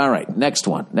 Okay. All right. Next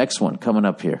one coming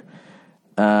up here.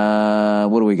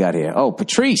 What do we got here? Oh,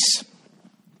 Patrice.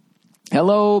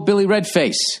 Hello, Billy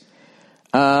Redface.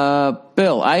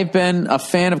 Bill, I've been a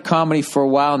fan of comedy for a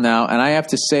while now, and I have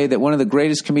to say that one of the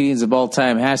greatest comedians of all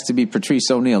time has to be Patrice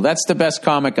O'Neal. That's the best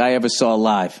comic I ever saw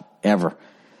live, ever.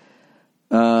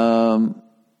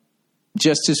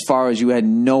 Just as far as you had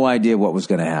no idea what was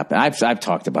going to happen. I've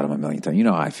talked about him a million times. You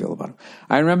know how I feel about him.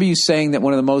 I remember you saying that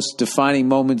one of the most defining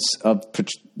moments of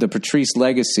the Patrice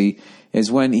legacy is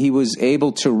when he was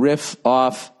able to riff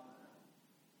off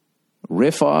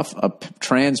a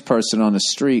trans person on the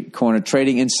street corner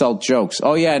trading insult jokes.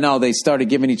 Oh, yeah, no, they started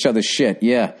giving each other shit.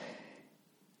 Yeah.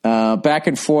 Back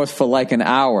and forth for like an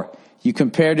hour. You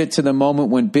compared it to the moment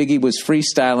when Biggie was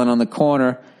freestyling on the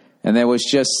corner and there was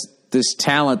just this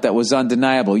talent that was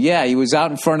undeniable. Yeah, he was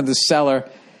out in front of the cellar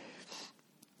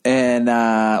and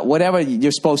whatever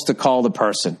you're supposed to call the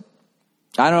person.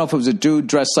 I don't know if it was a dude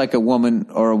dressed like a woman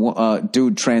or a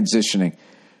dude transitioning.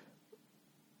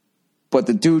 But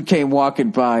the dude came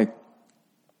walking by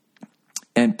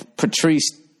and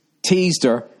Patrice teased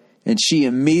her and she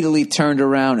immediately turned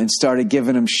around and started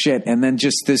giving him shit. And then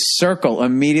just this circle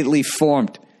immediately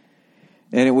formed.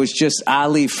 And it was just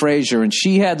Ali Frazier. And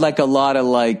she had like a lot of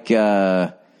like,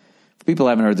 people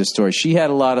haven't heard this story. She had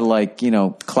a lot of like, you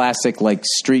know, classic like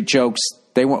street jokes.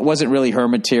 Wasn't really her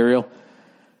material.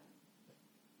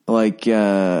 Like,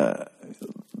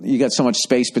 you got so much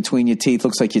space between your teeth.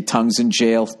 Looks like your tongue's in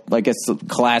jail. Like it's the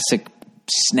classic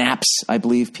snaps, I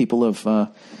believe people of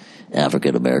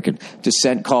African-American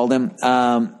descent called him.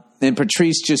 And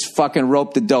Patrice just fucking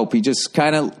roped the dope. He just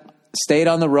kind of stayed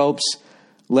on the ropes,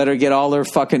 let her get all her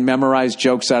fucking memorized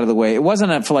jokes out of the way. It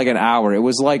wasn't for like an hour. It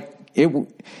was like,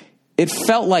 it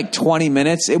felt like 20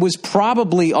 minutes. It was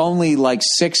probably only like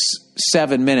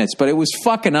 6-7 minutes, but it was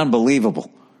fucking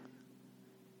unbelievable.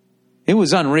 It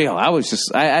was unreal. I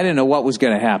didn't know what was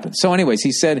going to happen. So anyways,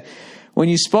 he said, when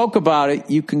you spoke about it,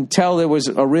 you can tell there was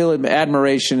a real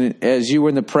admiration as you were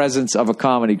in the presence of a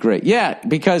comedy great. Yeah,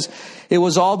 because it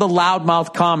was all the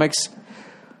loudmouth comics.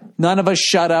 None of us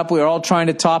shut up. We were all trying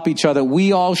to top each other.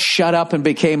 We all shut up and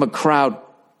became a crowd.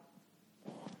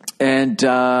 And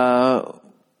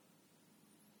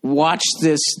watch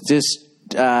this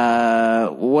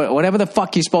whatever the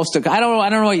fuck you're supposed to. I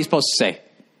don't know what you're supposed to say.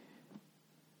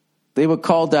 They were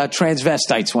called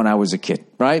transvestites when I was a kid,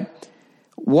 right?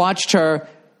 Watched her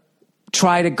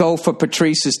try to go for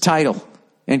Patrice's title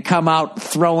and come out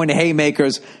throwing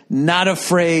haymakers, not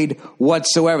afraid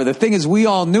whatsoever. The thing is, we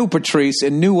all knew Patrice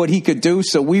and knew what he could do,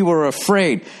 so we were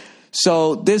afraid.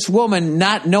 So this woman,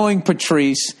 not knowing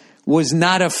Patrice, was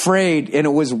not afraid, and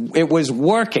it was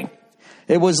working.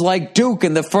 It was like Duke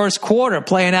in the first quarter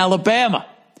playing Alabama.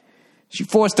 She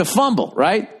forced a fumble,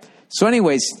 right? So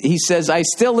anyways, he says, I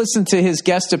still listen to his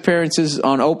guest appearances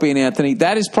on Opie and Anthony.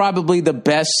 That is probably the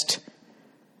best,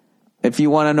 if you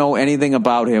want to know anything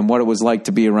about him, what it was like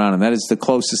to be around him. That is the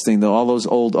closest thing to all those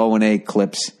old O&A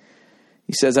clips.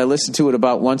 He says, I listen to it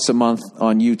about once a month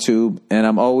on YouTube, and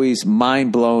I'm always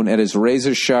mind blown at his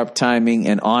razor-sharp timing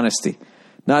and honesty.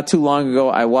 Not too long ago,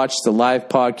 I watched the live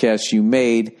podcast you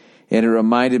made, and it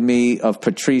reminded me of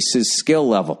Patrice's skill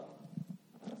level.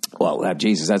 Well,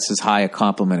 Jesus, that's as high a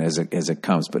compliment as it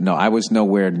comes. But no, I was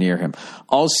nowhere near him.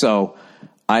 Also,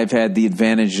 I've had the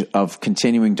advantage of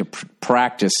continuing to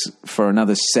practice for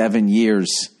another 7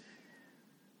 years.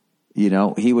 You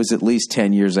know, he was at least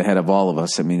 10 years ahead of all of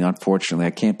us. I mean, unfortunately,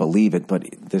 I can't believe it, but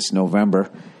this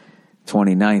November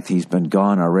 29th, he's been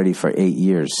gone already for 8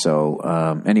 years.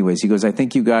 So anyways, he goes, I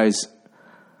think you guys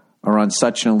are on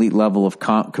such an elite level of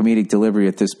comedic delivery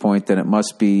at this point that it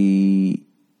must be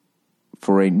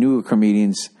for a newer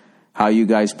comedians how you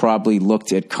guys probably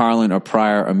looked at Carlin or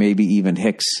Pryor or maybe even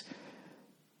Hicks.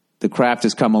 The craft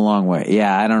has come a long way.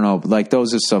 Yeah, I don't know. Like,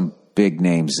 those are some big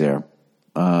names there.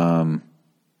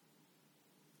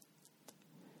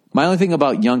 My only thing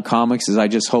about young comics is I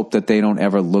just hope that they don't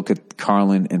ever look at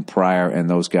Carlin and Pryor and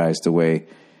those guys the way.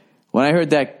 When I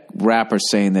heard that rapper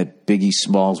saying that Biggie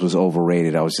Smalls was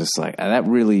overrated, I was just like, that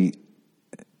really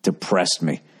depressed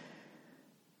me.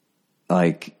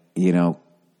 Like, you know,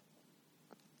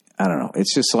 I don't know.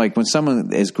 It's just like when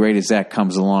someone as great as that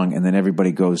comes along and then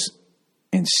everybody goes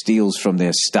and steals from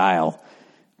their style,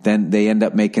 then they end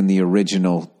up making the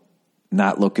original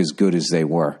not look as good as they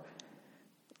were.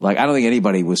 Like, I don't think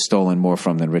anybody was stolen more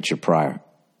from than Richard Pryor.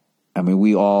 I mean,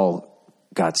 we all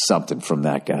got something from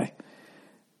that guy.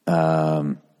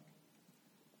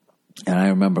 And I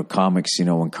remember comics, you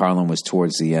know, when Carlin was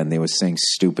towards the end, they were saying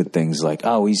stupid things like,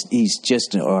 oh, he's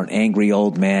just an angry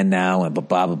old man now, and blah,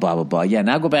 blah, blah, blah, blah. Yeah,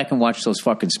 now go back and watch those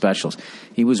fucking specials.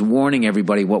 He was warning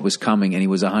everybody what was coming, and he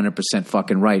was 100%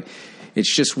 fucking right.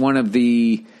 It's just one of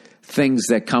the things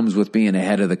that comes with being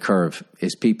ahead of the curve,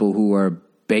 is people who are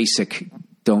basic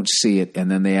don't see it, and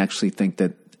then they actually think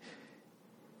that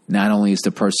not only is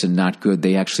the person not good,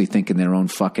 they actually think in their own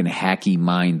fucking hacky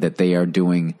mind that they are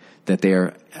doing, that they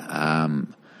are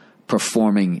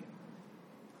performing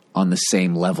on the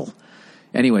same level.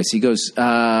 Anyways, he goes,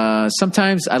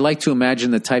 sometimes I like to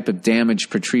imagine the type of damage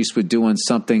Patrice would do on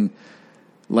something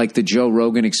like the Joe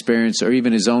Rogan Experience or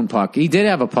even his own podcast. He did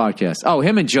have a podcast. Oh,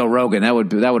 him and Joe Rogan, that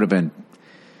would have been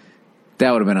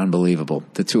unbelievable.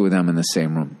 The two of them in the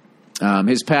same room.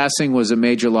 His passing was a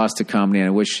major loss to comedy, and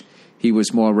I wish he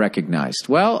was more recognized.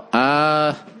 Well,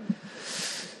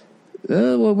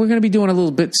 we're going to be doing a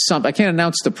little bit something. I can't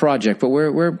announce the project, but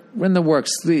we're in the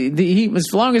works.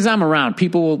 As long as I'm around,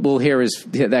 people will hear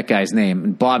that guy's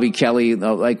name. Bobby Kelly,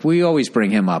 like, we always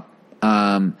bring him up.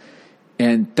 And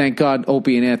thank God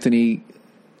Opie and Anthony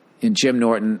and Jim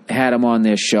Norton had him on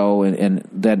their show, and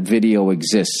that video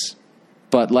exists.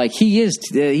 But like, he's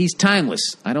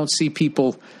timeless. I don't see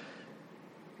people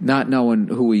not knowing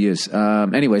who he is.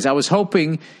 Anyways, I was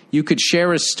hoping you could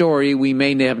share a story we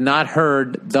may have not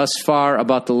heard thus far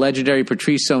about the legendary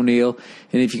Patrice O'Neal,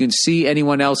 and if you can see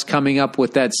anyone else coming up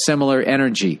with that similar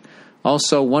energy.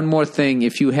 Also, one more thing,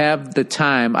 if you have the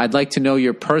time, I'd like to know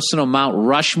your personal Mount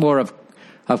Rushmore of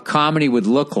comedy would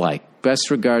look like. Best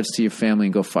regards to your family,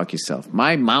 and go fuck yourself.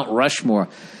 My Mount Rushmore.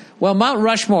 Well, Mount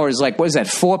Rushmore is like, what is that,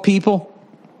 4 people?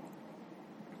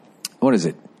 What is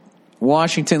it?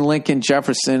 Washington, Lincoln,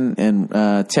 Jefferson,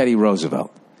 and Teddy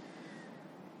Roosevelt.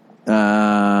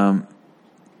 Teddy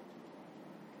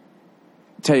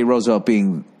Roosevelt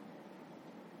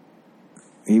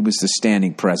he was the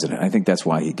standing president. I think that's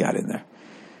why he got in there.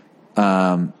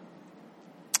 All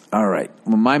right.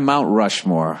 Well, my Mount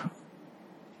Rushmore,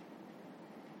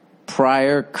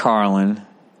 Pryor, Carlin.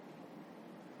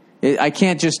 I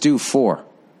can't just do 4.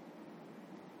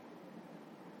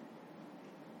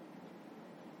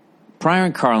 Pryor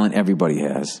and Carlin, everybody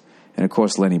has. And, of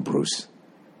course, Lenny Bruce.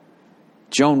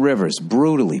 Joan Rivers,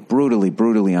 brutally, brutally,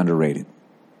 brutally underrated.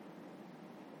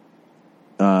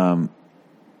 I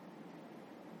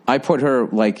put her,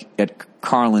 like, at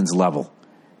Carlin's level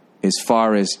as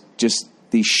far as just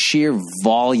the sheer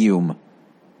volume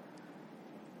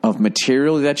of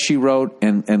material that she wrote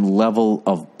and level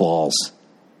of balls.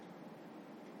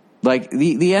 Like,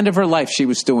 the end of her life, she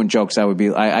was doing jokes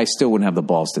I still wouldn't have the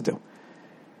balls to do.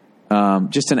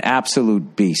 Just an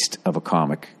absolute beast of a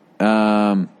comic.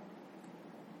 Yeah,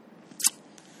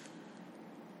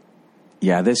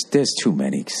 there's too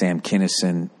many. Sam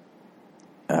Kinison,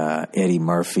 Eddie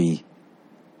Murphy.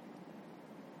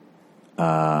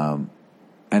 And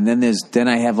then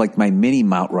I have like my mini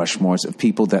Mount Rushmores of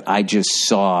people that I just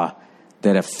saw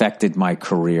that affected my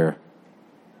career.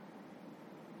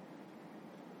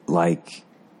 Like,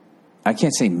 I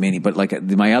can't say mini, but like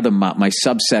my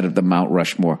subset of the Mount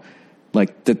Rushmore.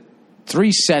 Like the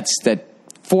 4 sets that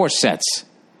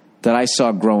I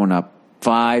saw growing up,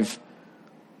 5,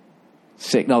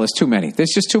 6, no, there's too many.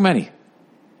 There's just too many.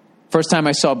 First time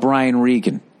I saw Brian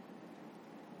Regan.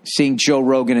 Seeing Joe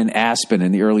Rogan in Aspen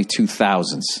in the early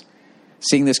 2000s.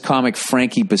 Seeing this comic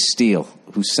Frankie Bastille,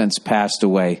 who's since passed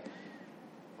away.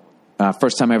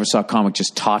 First time I ever saw a comic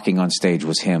just talking on stage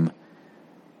was him.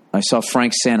 I saw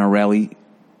Frank Santarelli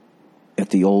at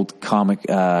the old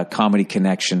Comedy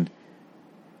Connection.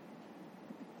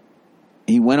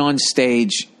 He went on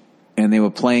stage and they were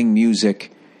playing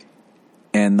music,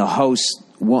 and the host,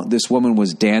 this woman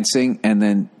was dancing, and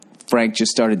then Frank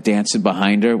just started dancing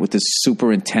behind her with this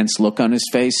super intense look on his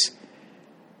face.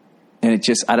 And it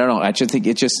just, I don't know. I just think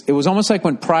it was almost like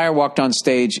when Pryor walked on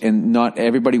stage and not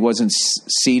everybody wasn't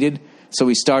seated. So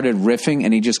he started riffing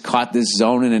and he just caught this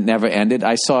zone and it never ended.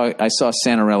 I saw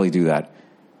Santarelli do that.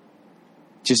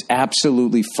 Just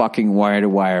absolutely fucking wire to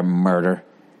wire murder.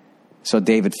 So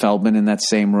David Feldman in that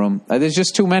same room. There's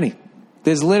just too many.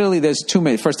 There's too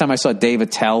many. First time I saw Dave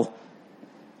Attell,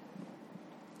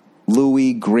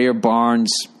 Louis, Greer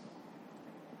Barnes,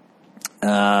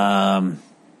 Brian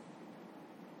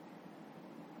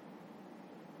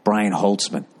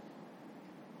Holtzman,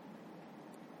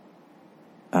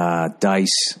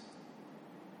 Dice.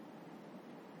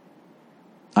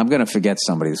 I'm going to forget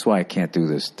somebody. That's why I can't do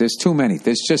this. There's too many.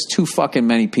 There's just too fucking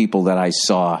many people that I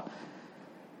saw.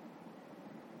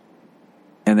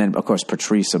 And then, of course,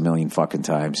 Patrice a million fucking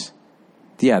times.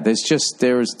 Yeah, there's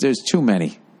too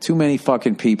many. Too many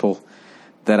fucking people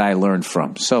that I learned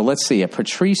from. So let's see. A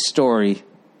Patrice story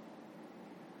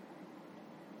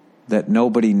that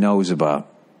nobody knows about.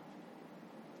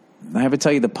 Did I ever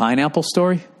tell you the pineapple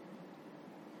story?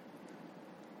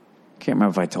 Can't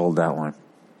remember if I told that one.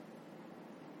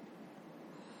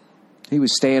 He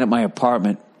was staying at my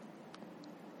apartment.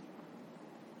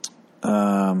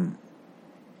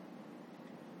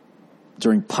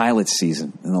 During pilot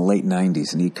season in the late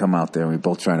 90s, and he'd come out there and we were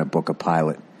both trying to book a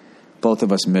pilot. Both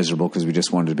of us miserable because we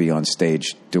just wanted to be on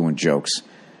stage doing jokes.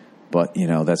 But,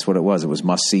 that's what it was. It was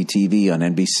must-see TV on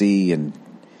NBC, and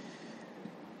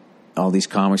all these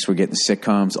comics were getting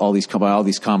sitcoms. By all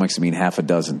these comics, I mean half a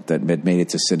dozen that had made it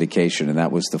to syndication, and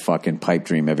that was the fucking pipe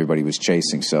dream everybody was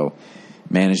chasing. So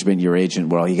management, your agent,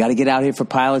 well, you got to get out here for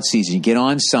pilot season. You get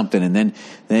on something, and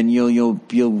then you'll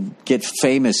get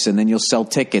famous, and then you'll sell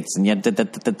tickets, and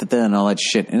and all that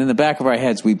shit. And in the back of our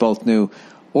heads, we both knew,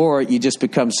 or you just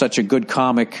become such a good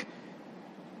comic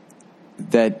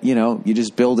that you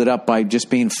just build it up by just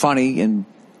being funny and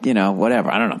whatever.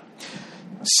 I don't know.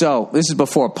 So this is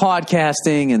before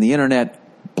podcasting and the internet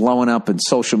blowing up and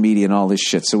social media and all this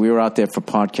shit. So we were out there for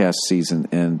podcast season,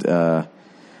 and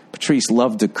Patrice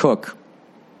loved to cook.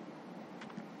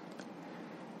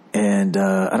 And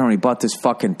I don't know, he bought this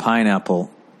fucking pineapple,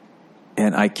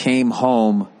 and I came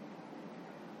home,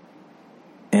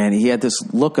 and he had this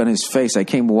look on his face. I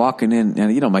came walking in,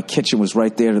 and my kitchen was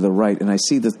right there to the right, and I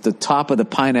see the top of the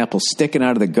pineapple sticking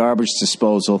out of the garbage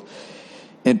disposal,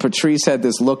 and Patrice had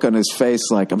this look on his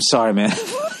face like, I'm sorry, man.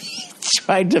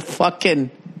 Tried to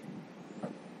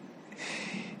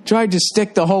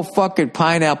stick the whole fucking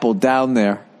pineapple down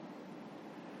there.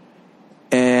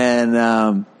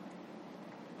 And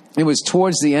it was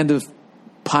towards the end of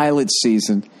pilot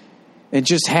season, and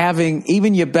just having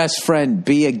even your best friend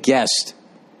be a guest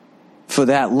for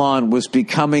that long was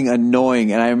becoming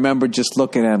annoying. And I remember just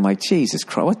looking at him like, Jesus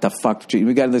Christ, what the fuck?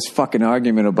 We got in this fucking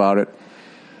argument about it.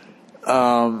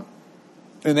 And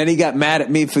then he got mad at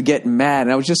me for getting mad.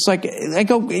 And I was just like,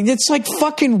 it's like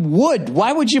fucking wood.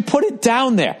 Why would you put it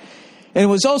down there? And it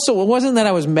wasn't that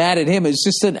I was mad at him. It's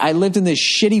just that I lived in this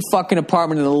shitty fucking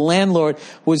apartment, and the landlord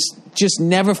was just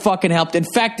never fucking helped. In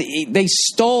fact, they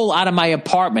stole out of my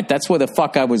apartment. That's where the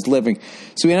fuck I was living.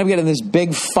 So we ended up getting this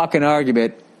big fucking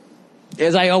argument,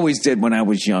 as I always did when I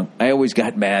was young. I always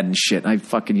got mad and shit. I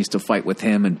fucking used to fight with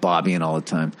him and Bobby and all the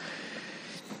time.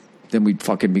 Then we'd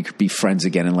fucking be friends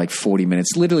again in like 40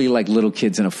 minutes. Literally like little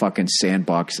kids in a fucking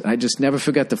sandbox. I just never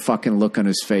forgot the fucking look on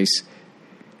his face.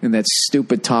 And that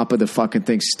stupid top of the fucking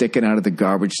thing sticking out of the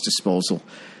garbage disposal.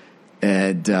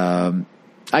 And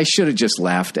I should have just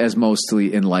laughed. As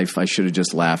mostly in life, I should have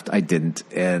just laughed. I didn't.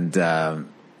 And I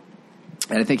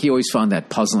think he always found that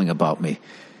puzzling about me.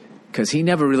 Because he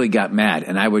never really got mad,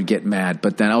 and I would get mad.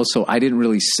 But then also, I didn't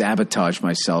really sabotage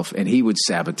myself, and he would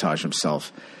sabotage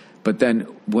himself. But then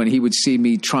when he would see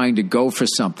me trying to go for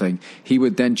something, he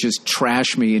would then just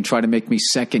trash me and try to make me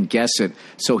second guess it,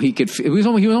 so he could. He was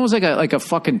almost like a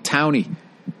fucking townie,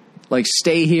 like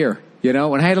stay here, And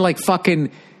I had to like fucking.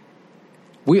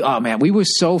 We were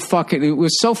so fucking. It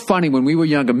was so funny when we were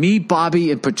younger. Me,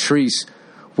 Bobby, and Patrice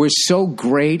were so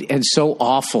great and so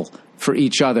awful for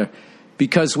each other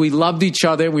because we loved each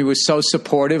other. We were so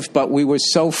supportive, but we were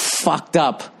so fucked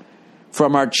up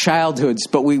from our childhoods,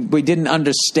 but we didn't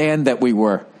understand that we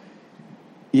were.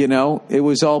 It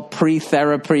was all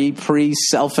pre-therapy,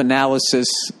 pre-self-analysis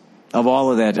of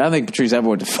all of that. I don't think Patrice ever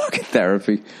went to fucking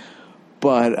therapy.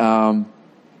 But,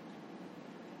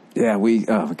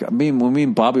 when me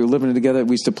and Bobby were living together,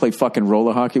 we used to play fucking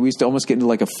roller hockey. We used to almost get into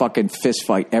like a fucking fist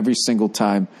fight every single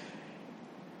time.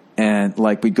 And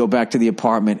like we'd go back to the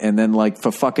apartment, and then like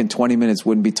for fucking 20 minutes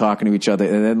wouldn't be talking to each other.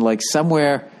 And then like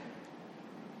somewhere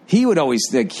he would always,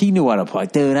 like, he knew how to play.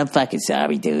 Dude, I'm fucking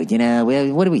sorry, dude. You know,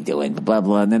 what are we doing? Blah,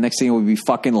 blah. And the next thing we'd be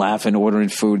fucking laughing, ordering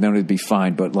food, and then it'd be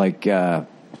fine. But, like, yeah,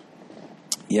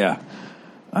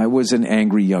 I was an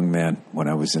angry young man when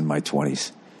I was in my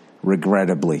 20s,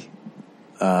 regrettably.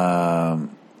 I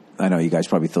know you guys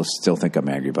probably still think I'm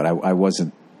angry, but I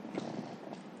wasn't.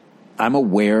 I'm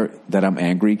aware that I'm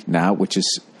angry now, which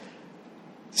is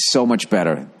so much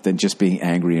better than just being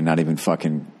angry and not even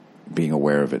fucking being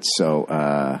aware of it. So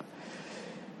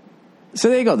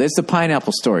there you go. There's the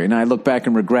pineapple story. And I look back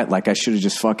and regret, like, I should have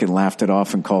just fucking laughed it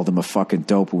off and called him a fucking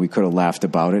dope, and we could have laughed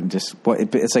about it. And just,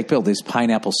 it's like, Bill, there's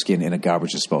pineapple skin in a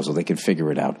garbage disposal. They can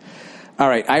figure it out. All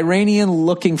right. Iranian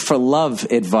looking for love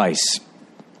advice.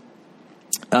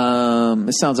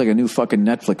 This sounds like a new fucking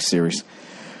Netflix series.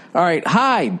 All right.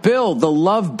 Hi, Bill, the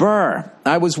Love Burr.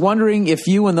 I was wondering if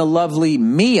you and the lovely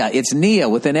Mia, it's Nia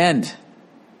with an end,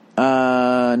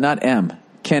 not M,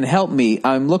 can help me.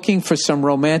 I'm looking for some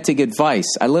romantic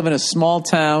advice. I live in a small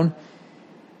town.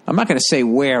 I'm not going to say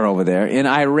where over there, in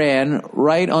Iran,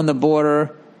 right on the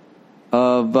border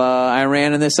of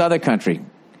Iran and this other country.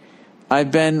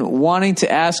 I've been wanting to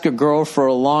ask a girl for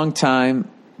a long time,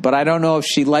 but I don't know if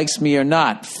she likes me or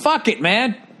not. Fuck it,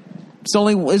 man. There's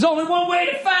only one way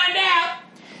to find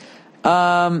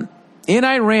out. In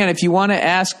Iran, if you want to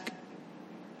ask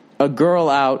a girl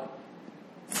out,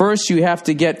 first you have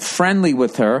to get friendly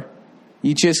with her.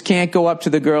 You just can't go up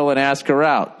to the girl and ask her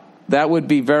out. That would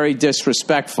be very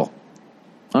disrespectful.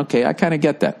 Okay, I kind of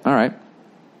get that. All right.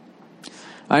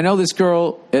 I know this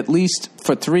girl at least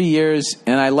for 3 years,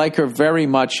 and I like her very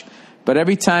much. But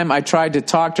every time I tried to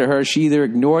talk to her, she either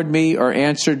ignored me or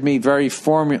answered me very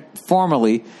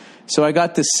formally. So I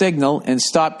got the signal and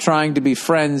stopped trying to be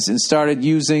friends and started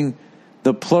using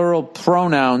the plural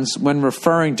pronouns when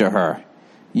referring to her.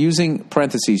 Using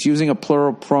a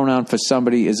plural pronoun for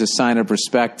somebody is a sign of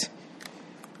respect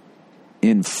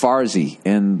in Farsi,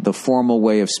 in the formal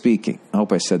way of speaking. I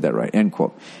hope I said that right, end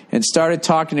quote. And started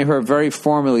talking to her very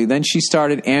formally. Then she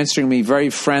started answering me very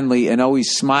friendly and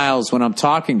always smiles when I'm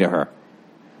talking to her.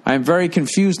 I'm very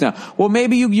confused now. Well,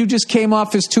 maybe you just came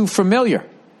off as too familiar.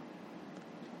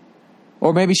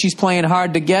 Or maybe she's playing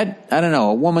hard to get. I don't know.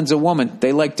 A woman's a woman.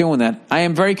 They like doing that. I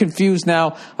am very confused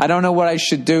now. I don't know what I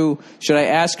should do. Should I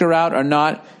ask her out or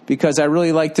not? Because I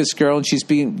really like this girl and she's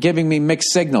giving me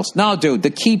mixed signals. No, dude. The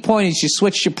key point is you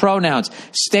switch your pronouns.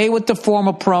 Stay with the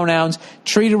formal pronouns.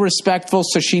 Treat her respectful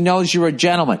so she knows you're a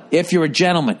gentleman. If you're a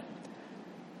gentleman.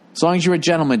 As long as you're a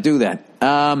gentleman, do that.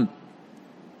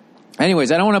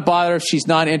 Anyways, I don't want to bother if she's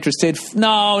not interested.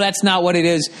 No, that's not what it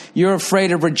is. You're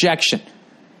afraid of rejection.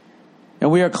 And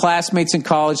we are classmates in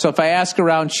college, so if I ask her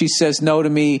out and she says no to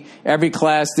me, every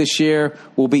class this year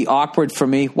will be awkward for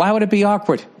me. Why would it be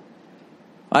awkward?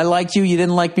 I liked you, you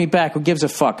didn't like me back. Who gives a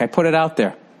fuck? I put it out there.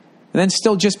 And then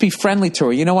still just be friendly to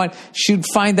her. You know what? She'd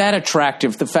find that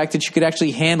attractive, the fact that you could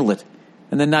actually handle it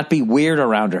and then not be weird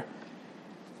around her.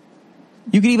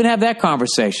 You could even have that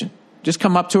conversation. Just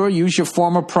come up to her, use your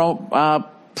former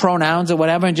pronouns or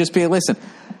whatever, and just be, listen,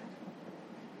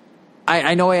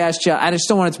 I know I asked you. I just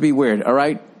don't want it to be weird, all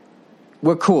right?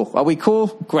 We're cool. Are we cool?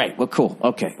 Great, we're cool.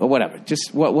 Okay, or whatever.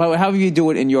 Just however you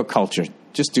do it in your culture,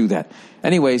 just do that.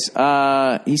 Anyways,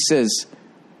 he says,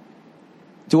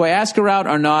 do I ask her out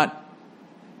or not?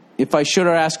 If I should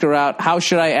or ask her out, how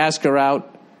should I ask her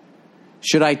out?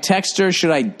 Should I text her?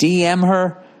 Should I DM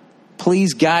her?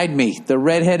 Please guide me. The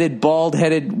red-headed,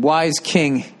 bald-headed, wise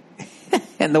king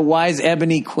and the wise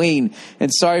ebony queen.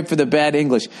 And sorry for the bad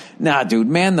English. Nah, dude,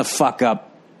 man the fuck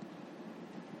up.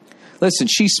 Listen,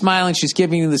 she's smiling. She's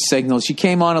giving you the signals. She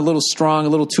came on a little strong, a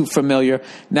little too familiar.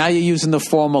 Now you're using the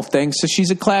formal thing. So she's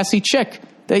a classy chick.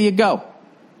 There you go.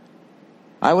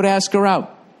 I would ask her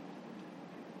out.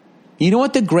 You know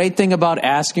what the great thing about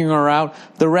asking her out?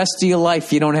 The rest of your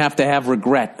life, you don't have to have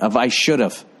regret of I should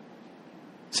have.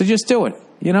 So just do it,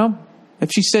 you know? If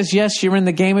she says yes, you're in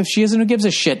the game. If she isn't, who gives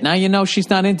a shit? Now you know she's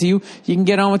not into you. You can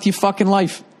get on with your fucking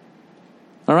life.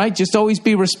 All right? Just always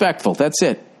be respectful. That's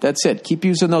it. That's it. Keep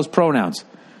using those pronouns.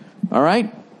 All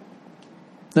right?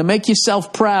 Now make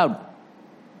yourself proud.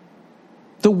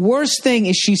 The worst thing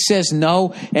is she says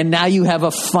no, and now you have a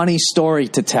funny story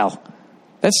to tell.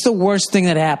 That's the worst thing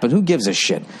that happened. Who gives a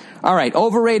shit? All right,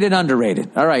 overrated, underrated.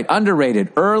 All right,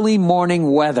 underrated. Early morning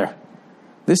weather.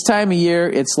 This time of year,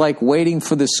 it's like waiting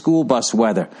for the school bus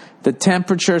weather. The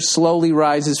temperature slowly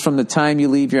rises from the time you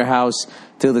leave your house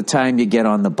till the time you get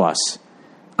on the bus.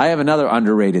 I have another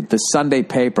underrated, the Sunday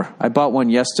paper. I bought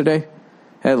one yesterday.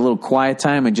 Had a little quiet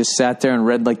time and just sat there and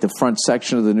read like the front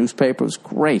section of the newspaper. It was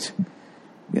great.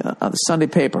 Yeah, the Sunday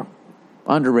paper.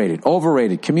 Underrated.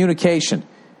 Overrated. Communication.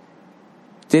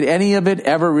 Did any of it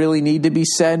ever really need to be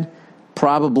said?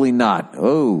 Probably not.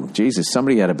 Oh, Jesus,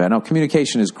 somebody had a bet. No,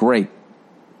 communication is great.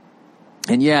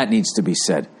 And yeah, it needs to be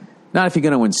said. Not if you're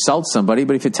going to insult somebody,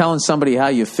 but if you're telling somebody how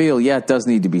you feel, yeah, it does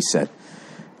need to be said.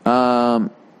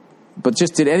 But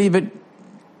just did any of it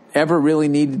ever really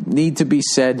need to be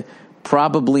said?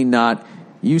 Probably not.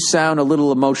 You sound a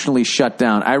little emotionally shut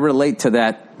down. I relate to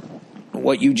that,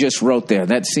 what you just wrote there.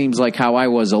 That seems like how I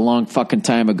was a long fucking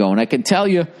time ago. And I can tell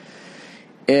you,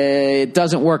 it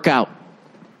doesn't work out.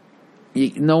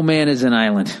 No man is an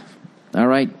island. All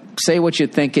right? Say what you're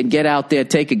thinking. Get out there.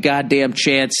 Take a goddamn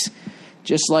chance.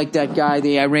 Just like that guy,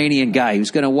 the Iranian guy,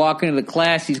 who's going to walk into the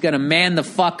class. He's going to man the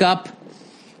fuck up.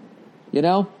 You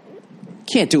know?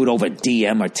 Can't do it over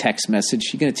DM or text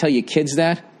message. You going to tell your kids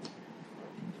that?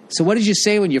 So what did you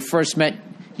say when you first met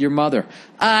your mother?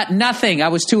 Nothing. I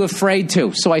was too afraid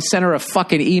to. So I sent her a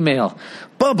fucking email.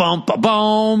 Ba-boom,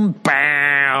 ba-boom,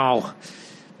 bow.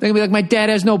 They're going to be like, my dad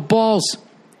has no balls.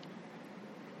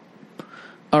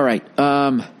 All right.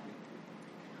 Well,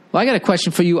 I got a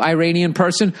question for you, Iranian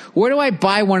person. Where do I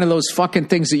buy one of those fucking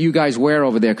things that you guys wear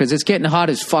over there? Because it's getting hot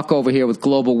as fuck over here with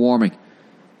global warming.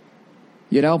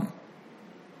 You know?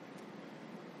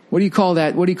 What do you call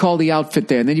that? What do you call the outfit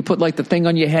there? And then you put like the thing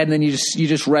on your head, and then you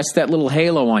just rest that little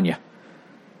halo on you.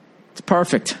 It's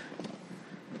perfect.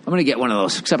 I'm going to get one of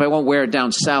those, except I won't wear it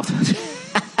down south.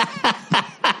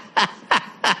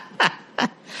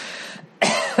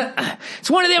 It's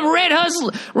one of them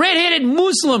red-headed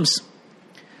Muslims.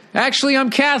 Actually, I'm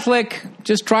Catholic,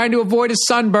 just trying to avoid a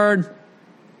sunburn.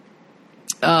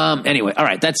 Anyway, all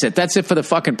right, that's it. That's it for the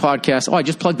fucking podcast. Oh, I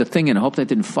just plugged the thing in. I hope that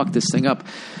didn't fuck this thing up.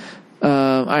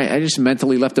 I just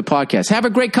mentally left the podcast. Have a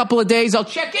great couple of days. I'll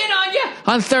check in on you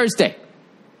on Thursday.